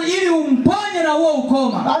Naaman ili umponye na huo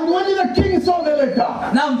ukoma. And when the king saw the letter,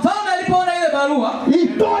 na mfalme alipoona ile barua, he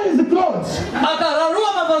tore his clothes. Akararua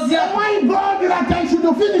mavazi yake. Am I God that I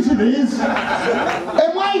should finish this?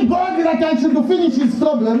 Am I God that I should finish his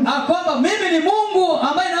problem? Kwamba mimi ni Mungu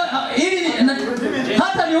ambaye ili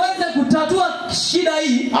hata niweze kutatua shida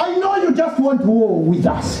hii. I know you just want war with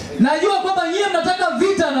us. Najua kwamba nyinyi mnataka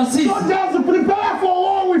vita na sisi. So just prepare for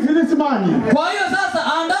war with this man. Kwa hiyo sasa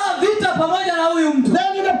andaa vita pamoja na huyu mtu.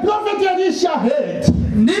 Then the prophet Elisha heard.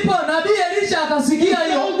 Ndipo nabii Elisha akasikia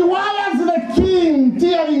hiyo. Why is the king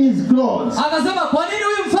tearing his clothes? Akasema kwa nini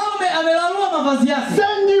huyu mfalme amelalua mavazi yake?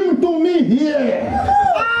 Send him to me here.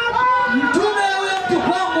 Mtume huyo mtu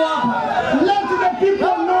kwangu hapa. Let the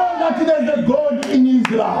people know that there is a God in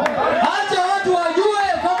Israel. Acha watu wajue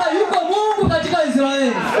kwamba yuko Mungu katika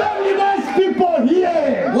Israeli. Send those people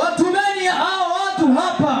here. Watumeni hao watu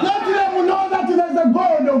hapa. Let them know that there is a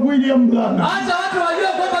God of William Branham. Acha watu wajue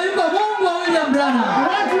kwamba yuko Mungu wa William Branham.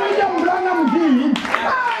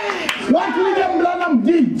 What William Branham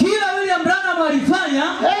did, Kila William Branham alifanya,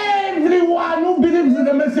 everyone who believes in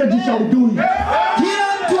the message shall do it. Kila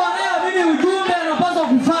mtu anayeamini ujumbe anapaswa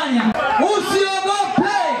kufanya.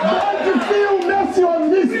 Usiogope. Don't feel mercy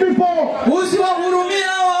on these people. Usiwahurumie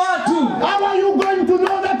hawa watu. How are you going to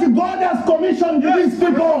know that God has commissioned these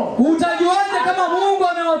people? Utajuaje kama Mungu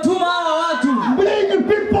amewatuma hawa watu? Bring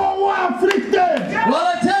people who are afflicted.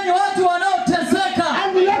 Waleteni watu wanaoteseka.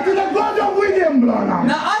 And let the God of William Branham.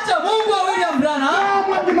 Na acha Mungu wa William Branham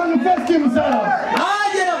come and manifest himself.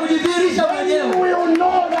 aje na kujidhihirisha mwenyewe. You will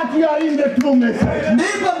know that you are in the true message.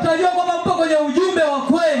 Ndipo mtajua kwamba mpo kwenye ujumbe wa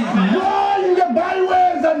kweli. Go in the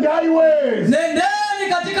byways and the highways. Nendeni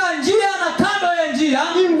katika njia na kando ya njia.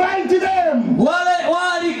 Invite them.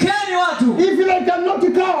 Waalikeni watu. If they cannot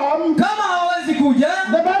come, kama hawezi kuja,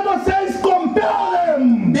 the Bible says compel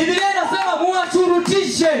them. Biblia inasema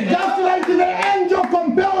muwashurutishe. Just like the angel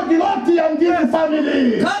compelled Lot and his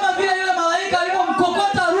family. Kama vile yule malaika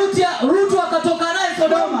alipomkokota Rutu akatoka naye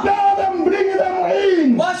Sodoma. Compel them, bring them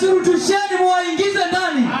in. Washurutisheni muwaingize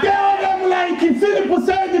ndani. Tell them like Philip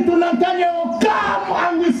said to Nathanael,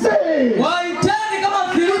 come and see. Waiteni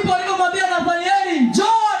kama Filipo alipomwambia Nathanieli,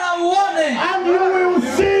 njoo na uone. And you will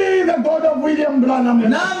see the God of William Branham.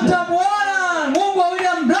 Na mtamuona Mungu wa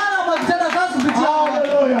William Branham akitenda kazi kupitia.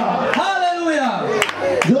 Hallelujah. Hallelujah.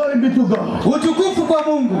 Glory be to God. Utukufu kwa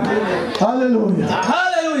Mungu. Hallelujah.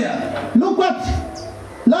 Hallelujah. Look what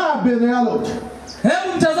Rahab and Elot.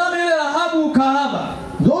 Hebu mtazame yule Rahabu kahaba.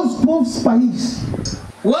 Those 12 spies,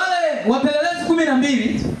 wale wapelelezi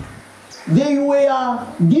 12, they were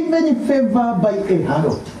given favor by a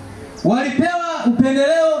harlot. Walipewa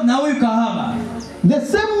upendeleo na huyu kahaba. The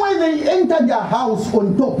same way they entered a house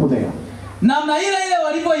on top there. Namna ile ile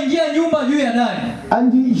walipoingia nyumba juu ya dari.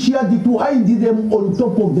 And she had to hide them on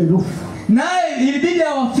top of the roof. Naye ilibidi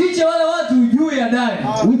awafiche wale watu juu ya dari.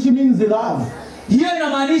 Which means love. Hiyo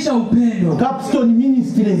inamaanisha upendo. Capstone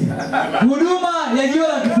ministry. Huduma ya jiwe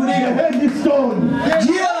la kifuniko. The headstone.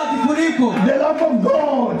 Jiwe la kifuniko. The love of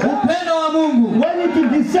God. Upendo wa Mungu. When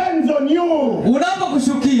it descends on you,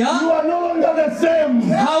 unapokushukia, you are no longer the same.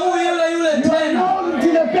 Haui yule tena. You are not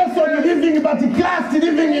the person living, but Christ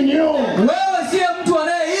living in you. Wewe sio mtu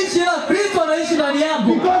anayeishi ila Kristo anaishi ndani yako.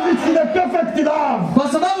 Because it's the perfect love.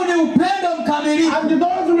 Kwa sababu ni upendo mkamilifu. And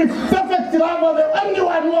those with perfect love are the only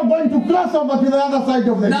one who are going to cross over to the other side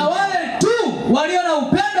of the na wale tu walio na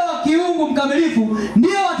upendo wa kiungu mkamilifu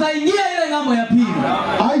ndio wataingia ile ng'ambo ya pili.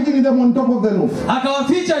 Hiding them on top of the roof.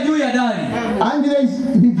 Akawaficha juu ya dari. And they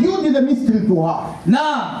revealed the mystery to her. Na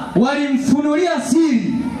walimfunulia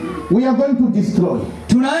siri. We are going to destroy.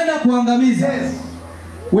 Tunaenda kuangamiza. Yes.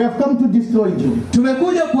 We have come to destroy you.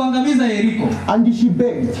 Tumekuja kuangamiza Yeriko. And she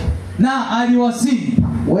begged. Na aliwasihi.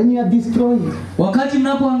 When you are destroyed, wakati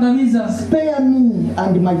mnapoangamiza, spare me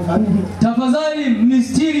and my family. Tafadhali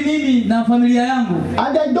mnistiri mimi na familia yangu.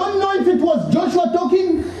 And I don't know if it was Joshua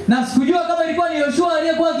talking. Na sikujua kama ilikuwa ni Yoshua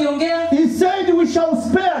aliyekuwa akiongea. He said we shall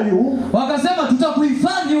spare you. Wakasema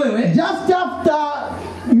tutakuhifadhi wewe. Just after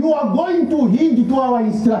you are going to heed to our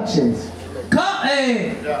instructions.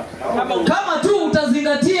 Kama tu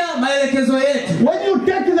utazingatia maelekezo yetu. When you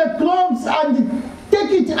take the clothes and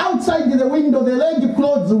take it outside the window, the red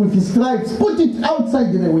clothes with stripes, put it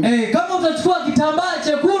outside the window. Kama utachukua kitambaa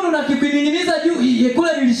chekundu na kikining'iniza juu kule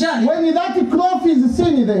dirishani. When that cloth is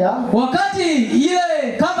seen there, wakati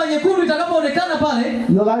ile kama nyekundu itakapoonekana pale,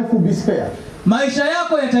 your life will be spared. Maisha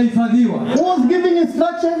yako yatahifadhiwa. Who was giving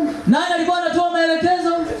instruction? Nani alikuwa anatoa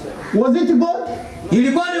maelekezo? Was it God?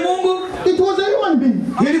 Ilikuwa ni Mungu? It was a human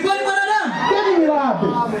being. Ilikuwa ni mwanadamu. Telling Rahab.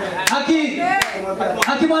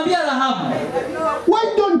 Akimwambia Rahabu. Why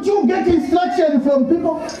don't you get instruction from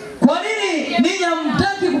people? Kwa nini ninyi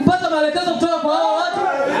hamtaki kupata maelekezo kutoka kwa hao watu?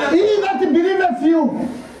 He that believeth you.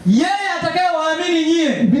 Yeye atakayewaamini nyie.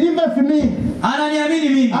 Believeth me. Ananiamini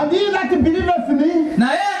mimi. And he that believeth me.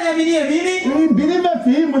 Na yeye aniaminie mimi. He believeth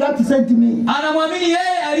him that sent me. Anamwamini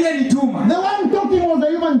yeye aliyenituma. The one talking was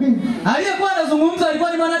a human being. Aliyekuwa anazungumza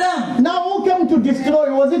alikuwa ni mwanadamu. Now who came to destroy?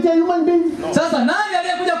 Was it a human being? Sasa nani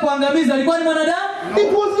aliyekuja kuangamiza? Alikuwa ni mwanadamu?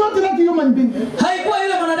 It was not that human being. Haikuwa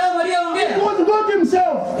yule mwanadamu aliyeongea. It was God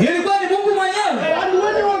himself. Ilikuwa ni Mungu mwenyewe. And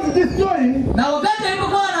when he was destroying, na wakati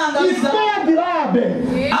alipokuwa anaangamiza, he spared Rahab.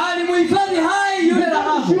 Alimuhifadhi hai yule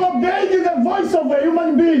Rahabu. She obeyed the voice of a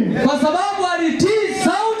human being. Kwa sababu alitii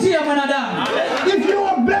sauti ya mwanadamu. If you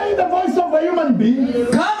obey the voice of a human being,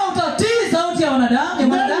 kama utatii sauti ya mwanadamu,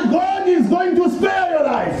 then God is going to spare your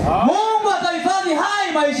life. Mungu atahifadhi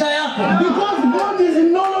hai maisha yako. Because God is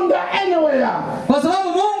no longer anywhere. Kwa sababu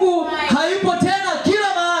Mungu hayupo tena kila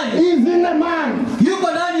mahali. He is in a man.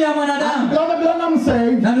 Yuko ndani ya mwanadamu. Brother Branham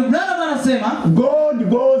said, na Branham anasema, God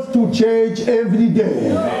goes to church every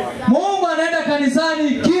day. Mungu anaenda kanisani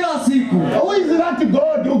kila siku. Who is that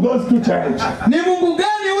God who goes to church? Ni Mungu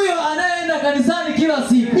gani huyo anayeenda kanisani kila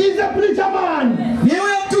siku? He's a preacher man. Ni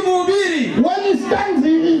huyo mtu mhubiri. When he stands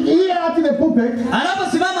here at the pulpit,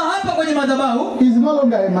 anaposimama hapa kwenye madhabahu, he's no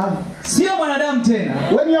longer a man. Sio mwanadamu tena.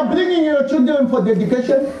 When you are bringing your children for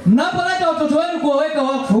dedication, mnapoleta watoto wenu kuwaweka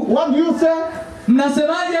wakfu, what do you say?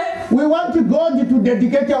 Mnasemaje? We want God to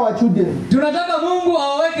dedicate our children. Tunataka Mungu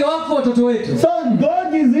awaweke wakfu watoto wetu. So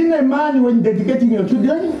God is in a man when dedicating your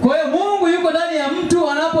children. Kwa hiyo Mungu yuko ndani ya mtu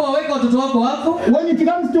anapowaweka watoto wako wakfu. When it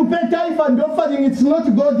comes to pay tithe and offering, it's not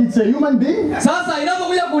God, it's a human being. Sasa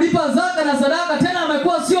inapokuja kulipa zaka na sadaka, tena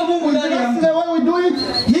amekuwa sio Mungu ndani ya mtu. That's the way we do it.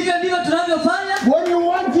 Hivyo ndivyo tunavyofanya. When you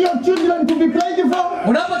want your children to be prayed for,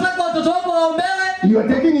 unapotaka watoto wako waombewe, you are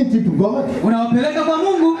taking it to God. Unawapeleka kwa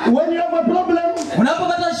Mungu. When you have a problem,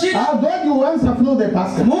 unapopata shida, God will answer through the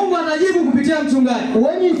pastor. Mungu anajibu kupitia mchungaji.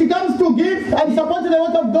 When it comes to give and support the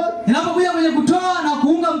word of God, inapokuja kwenye kutoa na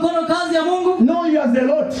kuunga mkono kazi ya Mungu, no, you have a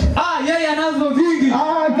lot. Yeye anazo vingi.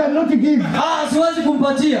 I cannot give. Siwezi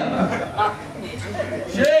kumpatia.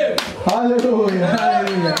 Hallelujah.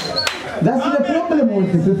 Hallelujah. That's the problem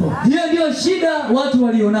with the people. Hiyo ndio shida watu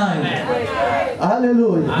walionayo.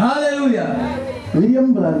 Hallelujah. Hallelujah.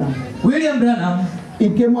 William Branham he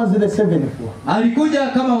came as the seventh. Alikuja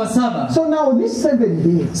kama wa saba. So now this 7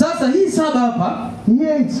 here. Sasa hii saba hapa.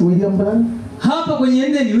 Here it's William Branham. Hapa kwenye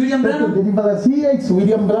nne ni William Branham. Here it's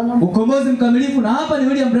William Branham. Ukombozi mkamilifu, na hapa ni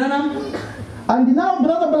William Branham. And now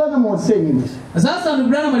Brother Branham was saying this. Sasa ndugu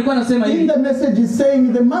Branham alikuwa anasema hivi. In the message is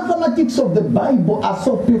saying the mathematics of the Bible are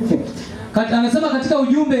so perfect. Anasema katika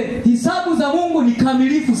ujumbe, hisabu za Mungu ni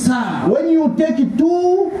kamilifu sana. When you take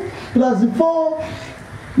 2 plus 4,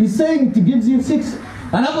 he's saying it gives you 6.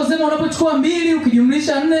 Anaposema unapochukua 2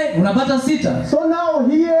 ukijumlisha 4 unapata 6. So now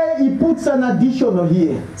here he puts an additional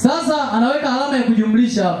here. Sasa anaweka alama ya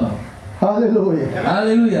kujumlisha hapa. Hallelujah.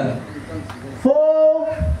 Hallelujah. 4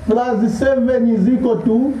 plus 7 is equal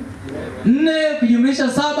to 4 kujumlisha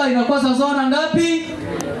 7 inakuwa sawa na ngapi?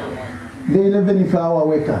 The 11-hour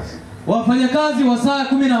workers. Wafanyakazi wa saa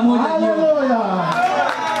 11. Hallelujah.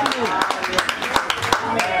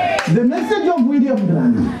 The message of William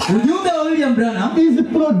Branham, ujumbe wa William Branham, is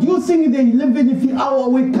producing the 11-hour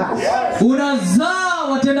workers. Unazaa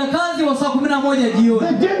watendakazi wa saa 11 jioni.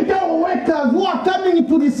 The gentle workers who are coming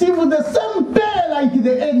to receive the same pay like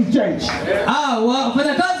the early church.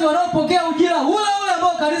 Wafanyakazi wanaopokea ujira ule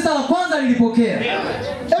ambao kanisa la kwanza lilipokea.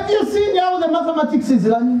 Have you seen how the mathematics is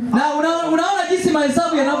running? Na unaona jinsi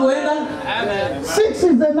mahesabu yanavyoenda? 6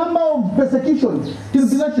 is the number of persecution,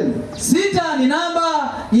 tribulation. 6 ni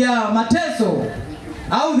namba ya mateso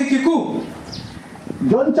au dhiki kuu.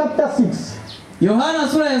 John chapter 6. Yohana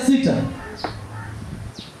sura ya 6.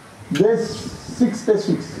 Verse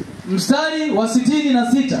 66. Mstari wa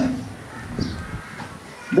 66.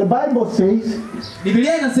 The Bible says,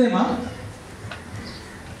 Biblia inasema,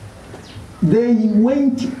 they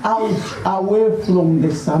went out away from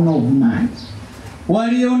the Son of Man.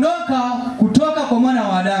 Waliondoka kutoka kwa mwana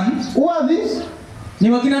wa Adamu. Who are these?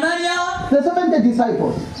 Ni wakina nani hawa? The 70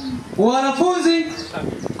 disciples. Wanafunzi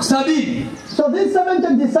 70. So these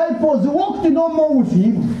 70 disciples walked no more with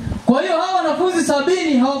him. Kwa hiyo hawa wanafunzi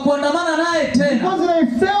 70 hawakuandamana naye tena. Because they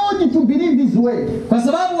failed to believe his word. Kwa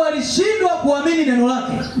sababu walishindwa kuamini neno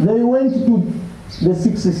lake. They went to the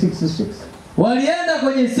 666. Walienda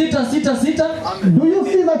kwenye 666. Do you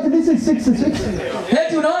see that this is 66?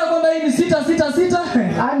 Eti unaona kwamba hii ni 666?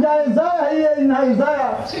 And Isaiah here in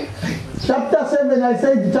Isaiah chapter 7, I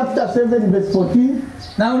said chapter 7 verse 14.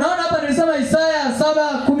 Na unaona hapa nilisema Isaya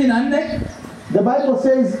 7:14. The Bible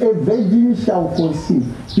says a virgin shall conceive.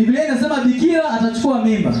 Biblia inasema bikira atachukua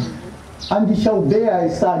mimba. And he shall bear a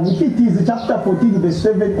son. If it is chapter 14 verse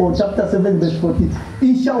 7 or chapter 7 verse 14,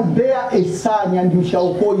 he shall bear a son and you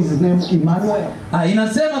shall call his name Emmanuel.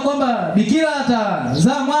 Inasema kwamba bikira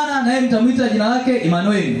atazaa mwana naye mtamwita jina lake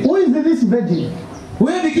Emmanuel. Who is this virgin?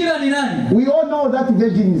 Huyo bikira ni nani? We all know that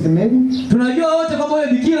virgin is Mary. Tunajua wote kwamba huyo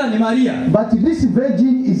bikira ni Maria. But this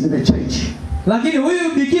virgin is the church. Lakini huyu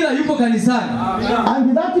bikira yupo kanisani.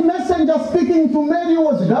 And that messenger speaking to Mary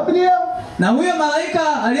was Gabriel. Na huyo malaika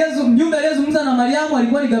mjumbe aliyezungumza na Mariamu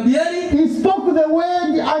alikuwa ni Gabrieli. He spoke the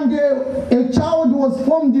word and a child was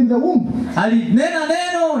formed in the womb. Alinena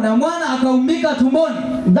neno na mwana akaumbika tumboni.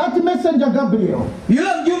 That messenger Gabriel. Yule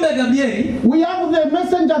mjumbe Gabrieli. We have the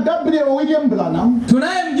messenger Gabriel William Branham.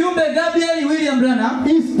 Tunaye mjumbe Gabrieli William Branham.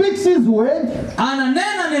 He speaks his word.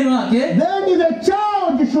 Ananena neno lake. Then the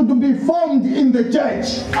child should be formed in the church.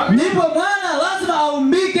 Ndipo mwana lazima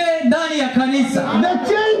aumbike ndani ya kanisa.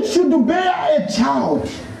 The church should bear a child.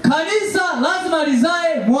 Kanisa lazima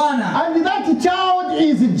lizae mwana. And that child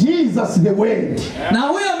is Jesus the word. Na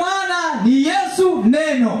huyo mwana ni Yesu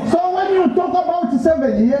neno. So when you talk about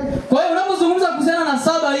 7 here, kwa hiyo unapozungumza kuhusiana na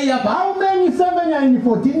 7 hii hapa, how many 7 are in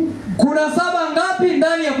 14? Kuna 7 ngapi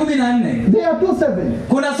ndani ya 14? There are 2 7.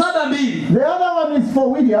 Kuna 7 mbili. The other one is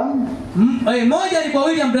for William. Moja ni kwa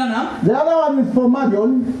William Branham. The other one is for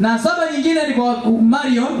Marion. Na 7 nyingine ni kwa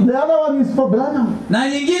Marion. The other one is for Branham. Na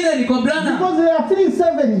nyingine ni kwa Branham. Because there are 3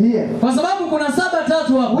 7 here. Kwa sababu kuna 7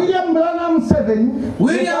 tatu hapa. William Branham 7.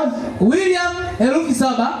 William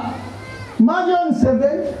 7,000. Marion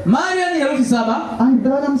 7. Marion 7,000. And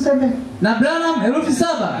Branham 7. Na Branham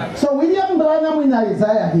 7,000. So William Branham in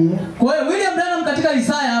Isaiah here. Kwa hiyo William Branham katika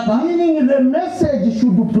Isaya hapa. Meaning the message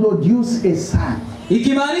should produce a son.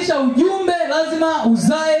 Ikimaanisha ujumbe lazima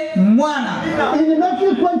uzae mwana. In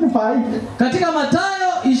Matthew 25. Katika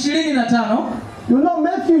Mathayo 25. You know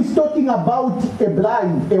Matthew is talking about a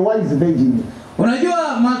blind, a wise virgin.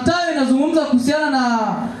 Unajua Mathayo inazungumza kuhusiana na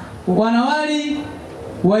wanawali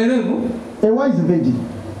waelevu. A wise virgin.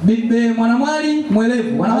 Mwanamwali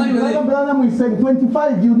mwelevu. Wanawali waelevu. Branham is saying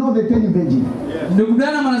 25, you know the 10 virgin. Ndugu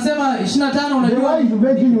Branham anasema 25 unajua. The wise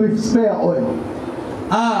virgin with spare oil.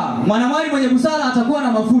 Mwanamwali mwenye busara atakuwa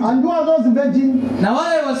na mafuta. And who are those virgin? Na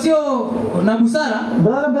wale wasio na busara,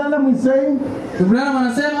 Branham is saying, Branham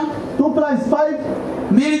anasema 2 plus 5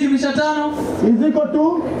 2 jumlisha 5 is equal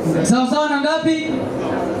to sawa sawa na ngapi?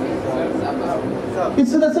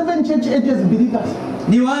 It's the 7 church ages believers.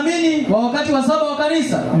 Ni waamini wa wakati wa 7 wa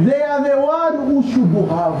kanisa. They are the one who should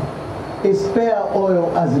have a spare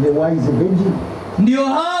oil as the wise virgin. Ndio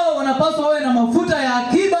hao wanapaswa wawe na mafuta ya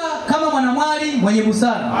akiba kama mwanamwali mwenye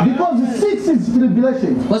busara. Because 6 is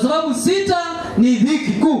tribulation. Kwa sababu 6 ni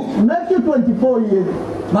dhiki kuu. Matthew 24 here.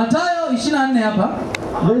 Mathayo 24 hapa.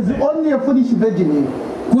 There is only a foolish virgin here.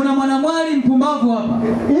 Kuna mwanamwali mpumbavu hapa.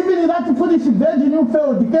 Even that foolish virgin who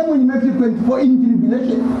failed came in Matthew 24 in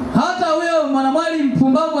tribulation. Hata huyo mwanamwali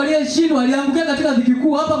mpumbavu aliyeshindwa aliangukia katika dhiki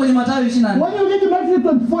kuu hapa kwenye Mathayo 24. When you read Matthew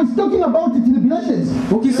 24, it's talking about tribulations.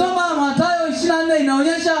 Ukisoma Mathayo 24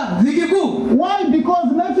 inaonyesha dhiki kuu. Why? Because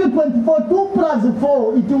Matthew 24, 2 plus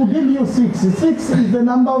 4, it will give you 6. 6 is the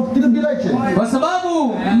number of tribulation. Kwa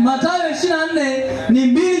sababu Mathayo 24 ni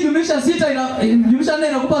 2 jumlisha jumlisha 4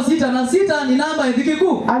 inakupa 6, na 6 ni namba ya dhiki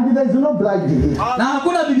kuu. And there is no bride here. Na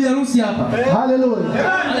hakuna bibi harusi hapa. Hallelujah.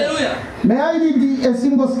 Hallelujah. May I read a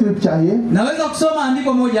single scripture here? Naweza kusoma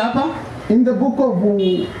andiko moja hapa. In the book of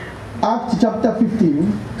Acts chapter 15.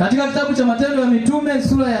 Katika kitabu cha Matendo ya Mitume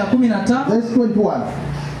sura ya 15. Verse 21.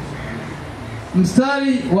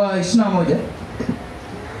 Mstari wa 21.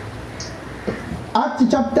 Acts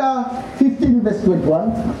chapter 15 verse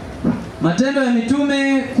 21. Matendo ya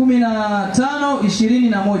Mitume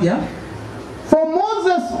 15:21. For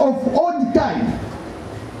Moses of old time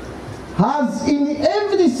has in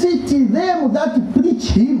every city them that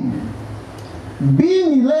preach him,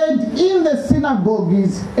 being led in the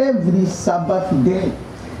synagogues every Sabbath day.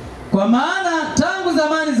 Kwa maana tangu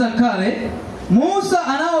zamani za kale Musa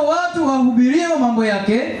anao watu wahubirio mambo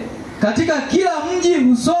yake, katika kila mji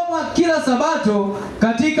husomwa kila Sabato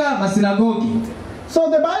katika masinagogi. So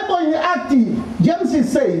the Bible in Acts, James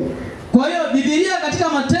is saying, kwa hiyo Biblia katika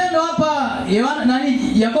Matendo hapa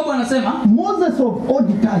Yakobo anasema Moses of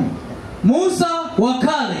old time, Musa wa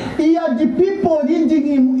kale, he had the people reading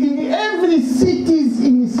him in every cities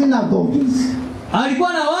in synagogues.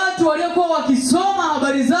 Alikuwa na watu waliokuwa wakisoma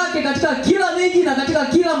habari zake katika kila miji na katika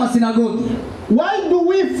kila masinagogi. Why do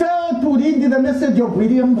we fail to read the message of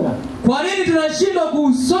William Branham? Kwa nini tunashindwa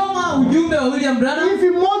kusoma ujumbe wa William Branham? If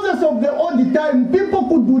Moses of the old time, people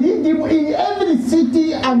could read him in every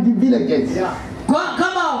city and the villages. Yeah.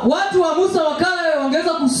 Kama watu wa Musa wa kale wangeweza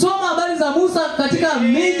kusoma habari za Musa katika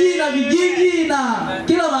miji na vijiji na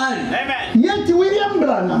kila mahali. Amen. Yet William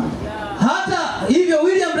Branham, hata hivyo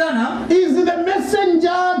William Branham is the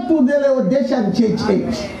messenger to the Laodicean church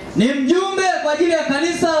age. Ni mjumbe kwa ajili ya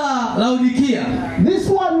kanisa la Laodikia. This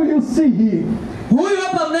one you see here, huyu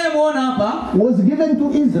hapa mnayemuona hapa, was given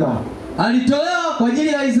to Israel. Alitolewa kwa ajili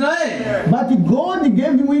ya Israeli. But God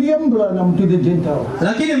gave William Branham to the Gentiles.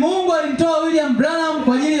 Lakini Mungu alimtoa William Branham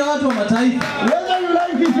kwa ajili ya watu wa mataifa. Whether you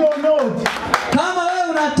like it or not, kama wewe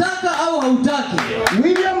unataka au hautaki,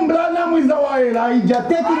 William Branham is our Elijah,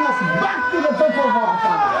 taking us back to the faith of our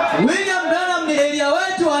fathers. William Branham ni Elia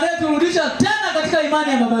wetu anayeturudisha tena katika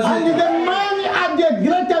imani ya baba zetu. And the man had a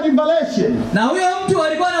greater revelation. Na huyo mtu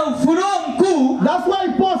alikuwa na ufunuo mkuu. That's why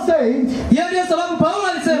Paul said, hiyo ndio sababu Paulo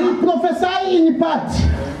alisema, we prophesy in part.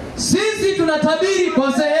 Sisi tunatabiri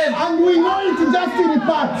kwa sehemu. And we know it just in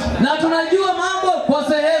part. Na tunajua mambo kwa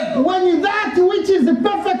sehemu. When that which is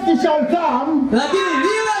perfect shall come, lakini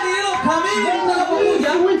lile lililo kamili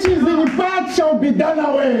litakapokuja, which is in part shall be done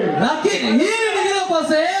away. Lakini hili lililo kwa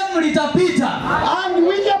sehemu litapita. And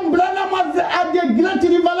William Branham had a great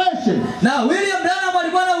revelation. Na William Branham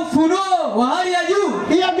alikuwa na ufunuo wa hali ya juu.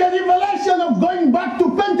 He had a revelation of going back to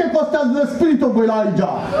Pentecost as the spirit of Elijah.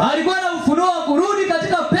 Alikuwa na ufunuo wa kurudi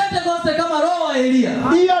katika Pentecost kama roho wa Elia.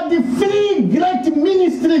 He had the three great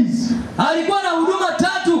ministries. Alikuwa na huduma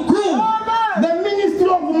 3 kuu. The ministry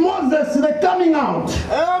of Moses, the coming out.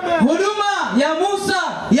 Huduma ya Musa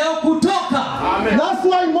ya kutoka. That's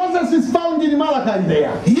why Moses is found in Malachi there.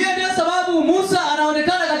 Hiyo ndio sababu Musa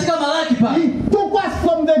anaonekana katika Malaki pale. He took us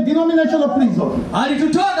from the denominational prison.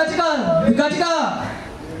 Alitutoa katika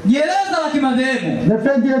gereza la kimadhehebu. The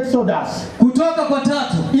third Exodus. Kutoka kwa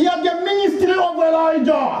 3. He had the ministry of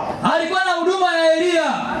Elijah. Alikuwa na huduma ya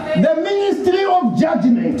Elia. The ministry of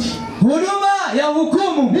judgment. Huduma ya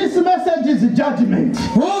hukumu. This message is judgment.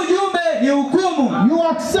 Huu ujumbe ni hukumu. You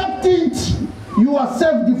accept it, you are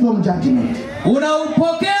saved from judgment.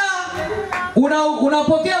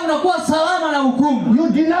 Unapokea unakuwa salama na hukumu. You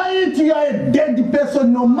deny it, you are a dead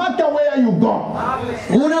person no matter where you go.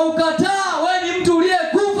 Unaukataa, wewe ni mtu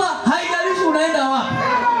uliyekufa, haijalishi unaenda wapi.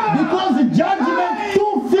 Because judgment,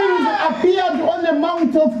 2 things appeared on the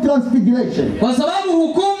Mount of Transfiguration. Kwa sababu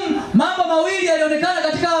hukumu, mambo mawili yalionekana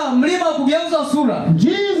katika mlima wa kugeuza sura.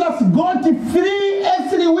 Jesus got 3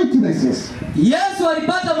 earthly witnesses. Yesu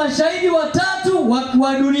alipata mashahidi 3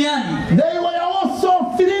 wa duniani. They were also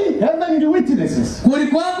 3 heavenly witnesses.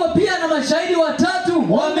 Kulikuwa pia na mashahidi 3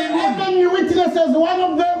 wa mbinguni. Heavenly witnesses, one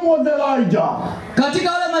of them was Elijah.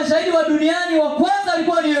 Katika wale mashahidi wa duniani, wa kwanza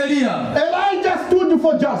alikuwa ni Elia. Elijah stood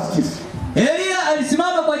for justice. Elia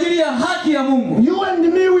alisimama kwa ajili ya haki ya Mungu. You and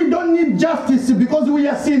me, we don't need justice because we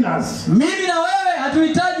are sinners. Mimi na wewe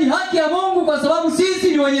hatuhitaji haki ya Mungu kwa sababu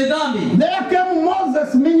sisi ni wenye dhambi. There came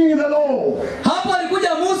Moses, meaning the law. Hapo alikuja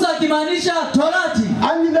Musa akimaanisha Torati.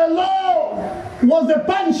 And the law was a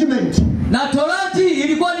punishment. Na Torati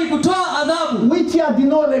ilikuwa ni kutoa adhabu, which had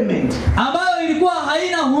no limit. ambayo ilikuwa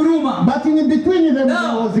haina huruma. But in between them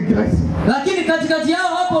there was grace. Lakini katikati yao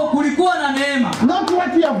hapo kulikuwa na neema. Not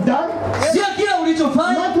what you have done. Sio kile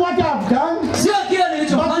ulichofanya. Not what I have done. Sio kile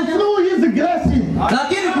nilichofanya. But through his grace.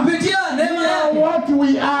 Lakini kupitia neema yake. What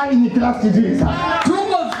we are in Christ Jesus.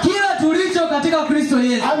 Tuko kila tulicho katika Kristo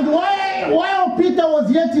Yesu. And while Peter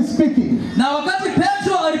was yet speaking, Na wakati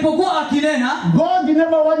Petro alipokuwa akinena, God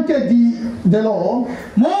never wanted the law.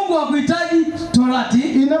 Mungu hakuhitaji torati,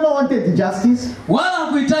 He never wanted justice. wala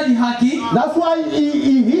hakuhitaji haki. That's why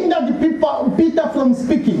he hindered Peter from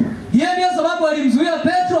speaking. Hiyo ndio sababu alimzuia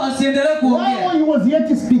Petro asiendelee kuongea. While he was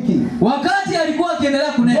yet speaking, Wakati alikuwa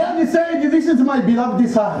akiendelea kunena, God said, "This is my beloved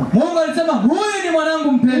son, Mungu alisema, huyu ni mwanangu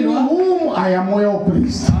in mpendwa whom I am well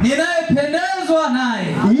pleased. ninayependezwa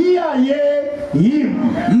naye. Hear ye him."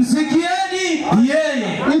 Msikieni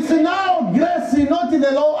yeye. It's now grace, not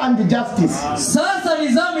the law and justice. Sasa ni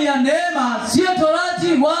zamu ya neema, sio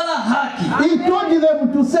torati wala haki. He told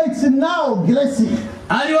them to say it's now grace.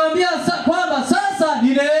 Aliwaambia kwamba sasa ni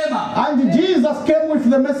neema. And Jesus came with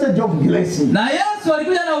the message of grace. Na Yesu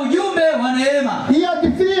alikuja na ujumbe wa neema. He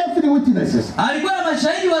had three witnesses. Alikuwa na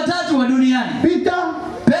mashahidi watatu wa duniani. Peter,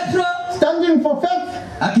 Petro standing for faith.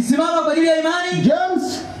 akisimama kwa ajili ya imani,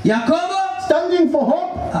 James, Yakobo standing for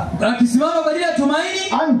hope. akisimama kwa ajili ya tumaini,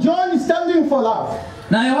 And John, standing for love.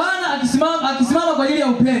 na Yohana akisimama kwa ajili ya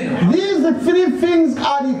upendo. These three things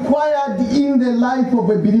are required in the life of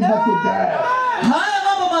a believer today. Haya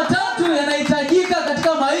mambo matatu yanahitajika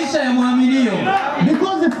katika maisha ya muaminio.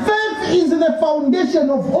 Because faith is the foundation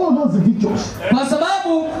of all those virtues. Kwa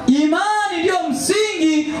sababu imani ndio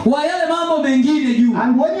msingi wa yale mambo mengine juu.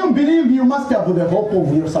 And when you believe, you must have the hope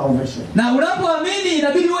of your salvation. Na unapoamini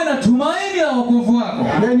inabidi uwe na tumaini la wokovu wako.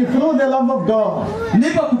 Then through the love of God,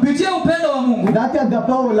 Ndipo kupitia upendo wa Mungu, that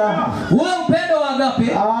agapao love, ule upendo wa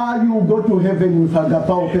agape, you go to heaven with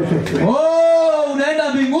agapao perfectly. unaenda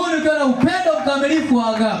mbinguni ukiwa na upendo mkamilifu wa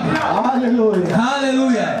agape. Hallelujah.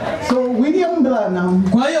 Hallelujah. So William Branham,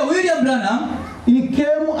 Kwa hiyo William Branham he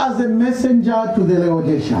came as a messenger to the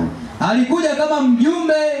Laodicean. alikuja kama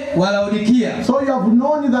mjumbe wa Laodikia. So you have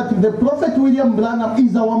known that the prophet William Branham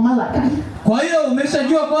is our Malachi. Kwa hiyo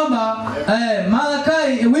umeshajua kwamba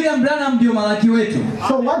William Branham ndio malaki wetu.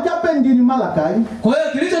 So what happened in Malachi Kwa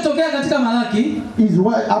hiyo kilichotokea katika Malaki is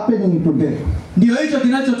what happening today. ndio hicho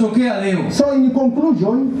kinachotokea leo. So in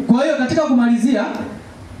conclusion, Kwa hiyo katika kumalizia,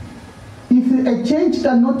 if a church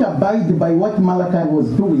cannot abide by what Malachi was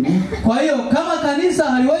doing, kwa hiyo kama kanisa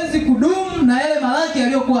haliwezi kudumu na yale Malaki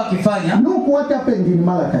aliyokuwa akifanya, look what happened in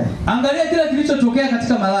Malachi. angalia kile kilichotokea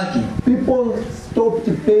katika Malaki. People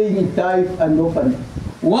stopped paying tithe and offering.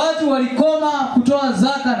 Watu walikoma kutoa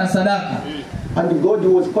zaka na sadaka. And God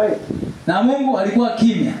was quiet. Na Mungu alikuwa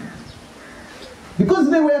kimya.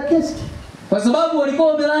 Because they were cursed. Kwa sababu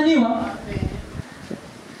walikuwa wamelaaniwa.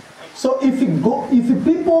 So if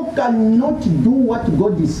people cannot do what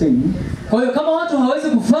God is saying, kwa hiyo kama watu hawezi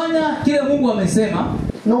kufanya kile Mungu amesema,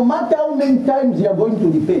 no matter how many times you are going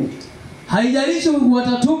to repent, haijalishi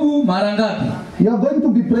watatubu mara ngapi, you are going to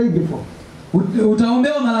be prayed for.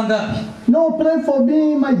 Utaombewa mara ngapi? No, pray for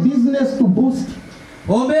me, my business to boost.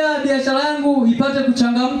 Ombea biashara yangu ipate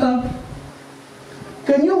kuchangamka.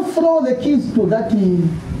 Can you throw the keys to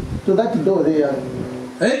that door there?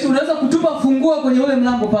 Eti unaweza kutupa funguo kwenye ule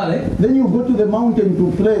mlango pale. Then you go to the mountain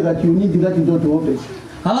to pray that you need that door to open.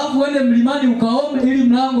 Halafu uende mlimani ukaombe ili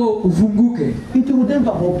mlango ufunguke. It will never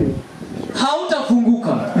open.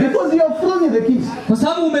 Hautafunguka. Because you have thrown the keys. Kwa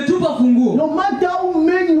sababu umetupa funguo. No matter how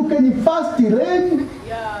many you can fast, rain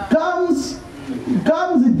comes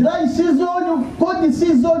dry season, cold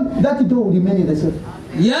season, that door will remain the same.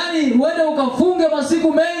 Yaani uende ukafunge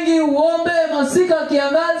masiku mengi, uombe masika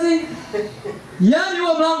kiangazi, yaani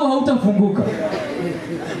huo mlango hautafunguka.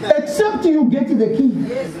 Except you get the key.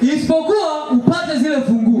 Isipokuwa upate zile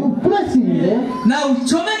funguo. You press in there. Na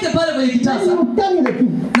uchomeke pale kwenye kitasa. You turn the key.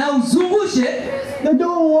 Na uzungushe. The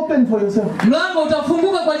door will open for yourself. Mlango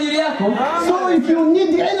utafunguka kwa ajili yako. So if you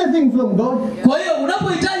need anything from God, kwa hiyo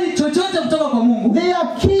unapohitaji chochote kutoka kwa Mungu, there are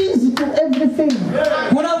keys to everything.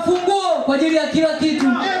 Kuna funguo kwa ajili ya kila kitu.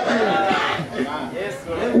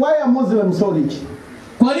 Why are Muslims so rich?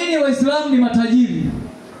 Kwa nini Waislamu ni matajiri?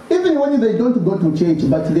 Even when they don't go to church,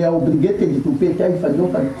 but they are obligated to pay tithe and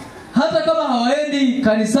offering. Hata kama hawaendi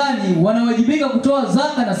kanisani, wanawajibika kutoa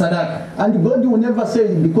zaka na sadaka. And God will never say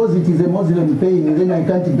because it is a Muslim paying, then I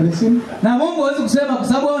can't bless him. Na Mungu hawezi kusema kwa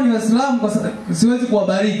sababu wao ni Waislamu siwezi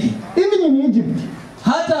kuwabariki. Even in Egypt,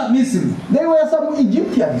 hata Misri, there were some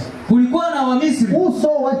Egyptians kulikuwa na Wamisri who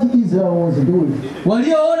saw what Israel was doing.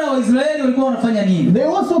 Walioona Waisraeli walikuwa wanafanya nini. They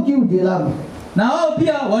also killed the lamb. Na wao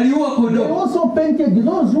pia waliua kondoo. They also painted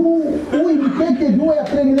those who imitated, who were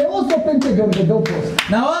praying. They also painted on the doorpost.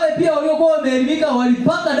 Na wale pia waliokuwa wameelimika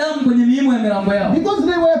walipaka damu kwenye miimo ya milango yao. Because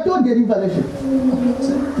they were told the revelation.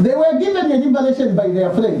 They were given the revelation by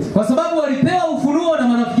their friends. Kwa sababu walipewa ufunuo na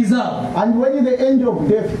marafiki zao. And when the angel of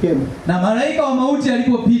death came, Na malaika wa mauti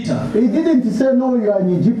alipopita, he didn't say, no, you are an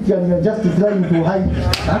Egyptian, you are just trying to hide.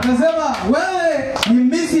 akasema wewe ni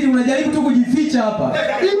Misri unajaribu tu kujificha hapa.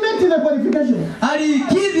 He met the qualification.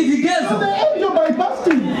 Alikidhi So vigezo. the angel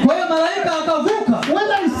bypassed him. Kwa hiyo malaika akavuka.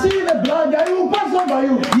 When I see the blood, I will pass over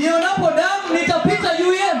you. Nionapo damu nitapita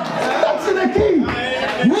juu yenu. That's the key.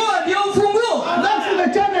 Huo ndio ufunguo. That's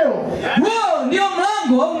the channel. Huo ndio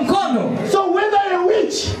mlango au mkondo. So whether a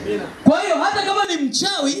witch, Kwa hiyo hata kama ni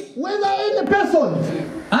mchawi, whether any person,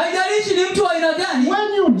 haijalishi ni mtu wa aina gani,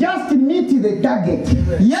 when you just meet the target,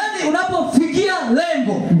 yani unapofikia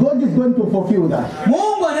lengo, God is going to fulfill that.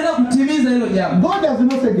 Mungu anaenda kutimiza hilo jambo. God has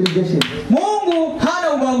no segregation. Mungu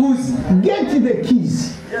hana ubaguzi. Get the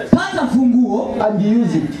keys Pata funguo and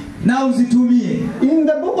use it. na uzitumie. In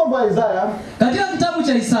the book of Isaiah, Katika kitabu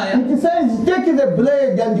cha Isaya, it says, take the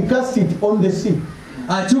blade and cast it on the sea.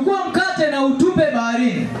 achukua mkate na utupe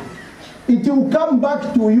baharini. It will come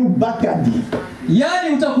back to you battered.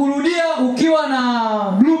 Yani utakurudia ukiwa na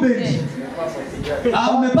blueberry.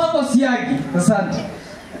 Umepakwa siagi. Asante.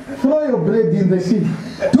 Throw your blade in the sea.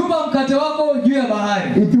 Tupa mkate wako juu ya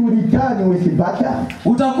bahari. It will return with butter.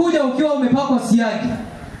 Utakuja ukiwa umepakwa siagi.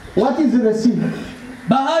 What is the sea?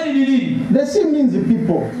 Bahari ni nini? The sea means the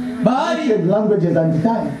people. Bahari, Languages and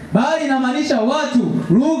time. bahari inamaanisha watu,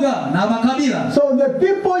 lugha na makabila. So the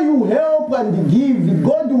people you help and give,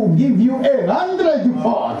 God will give you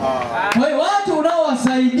 100-fold. Kwa hiyo watu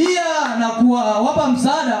unaowasaidia na kuwapa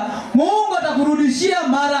msaada, Mungu atakurudishia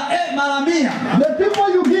mara 100. The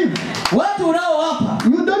people you give, Watu unaowapa,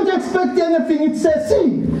 you don't expect anything. It's a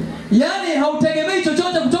sea. yani hautegemei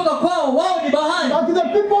chochote kutoka kwao, wao ni bahari. But the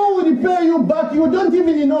people who will repay you back, you don't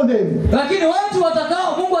even know them. Lakini watu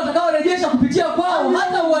watakao Mungu atakaorejesha kupitia kwao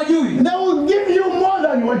hata uwajui. They will give you more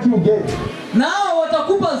than what you get. Nao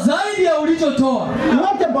watakupa zaidi ya ulichotoa.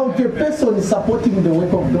 What about a person supporting the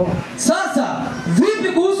work of God? Sasa vipi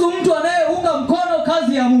kuhusu mtu anayeunga mkono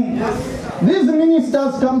kazi ya Mungu? These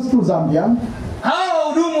ministers comes to Zambia. Hawa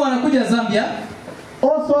wahudumu wanakuja Zambia.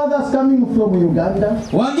 Also others coming from Uganda.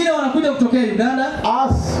 Wengine wanakuja kutokea Uganda.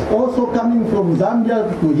 Us also coming from Zambia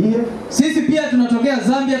to here. Sisi pia tunatokea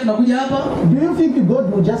Zambia tunakuja hapa. Do you think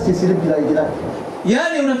God will just sleep like that?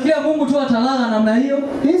 Yaani unafikiria Mungu tu atalala namna hiyo?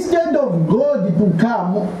 Instead of God to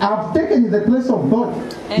come, I've taken the place of God.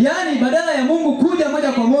 Yaani badala ya Mungu kuja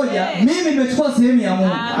moja kwa moja, mimi nimechukua sehemu ya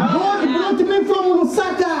Mungu. God brought me from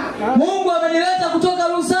Lusaka. Mungu amenileta kutoka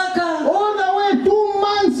Lusaka. All the way 2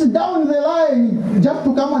 months down the line just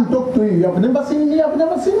to come and talk to you. You have never seen me, I've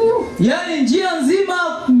never seen you. Yaani njia nzima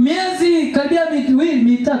miezi karibia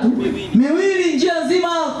miwili njia nzima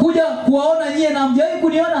kuja kuwaona nyie na mjawahi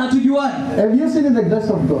kuniona hatujuani. Have you seen the grace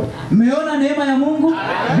of God? Mmeona neema ya Mungu?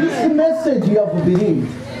 This message you have believed.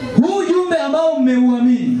 Huu jumbe ambao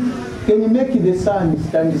mmeuamini. Can you make the sun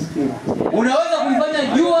stand still? Unaweza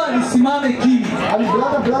kulifanya jua lisimame kimya. And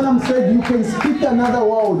Brother Branham said you can speak another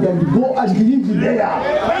world and go and live there.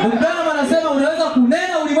 Ndugu Branham anasema unaweza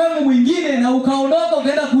kunena ulimwengu mwingine na ukaondoka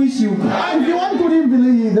ukaenda kuishi huko. If you want to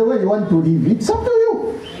live the way you want to live, it's up to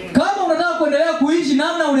you. Kama unataka kuendelea kuishi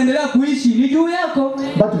namna unaendelea kuishi ni juu yako.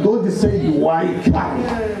 But God said, why cry?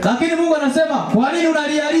 Lakini Mungu anasema, kwa nini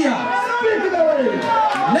unalialia? Speak the way.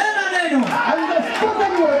 Nena neno. And the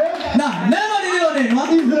spoken word Na neno lililonenwa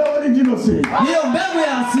is the original sin. ndiyo mbegu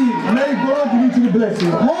ya asili. May God richly bless you.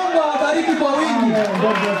 Mungu awabariki kwa wingi. Amen.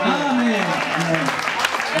 God bless you. Amen.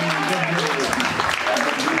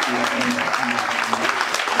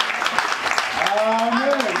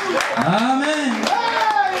 Amen.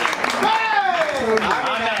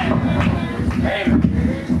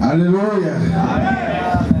 Haleluya.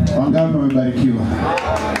 Wangapi wamebarikiwa?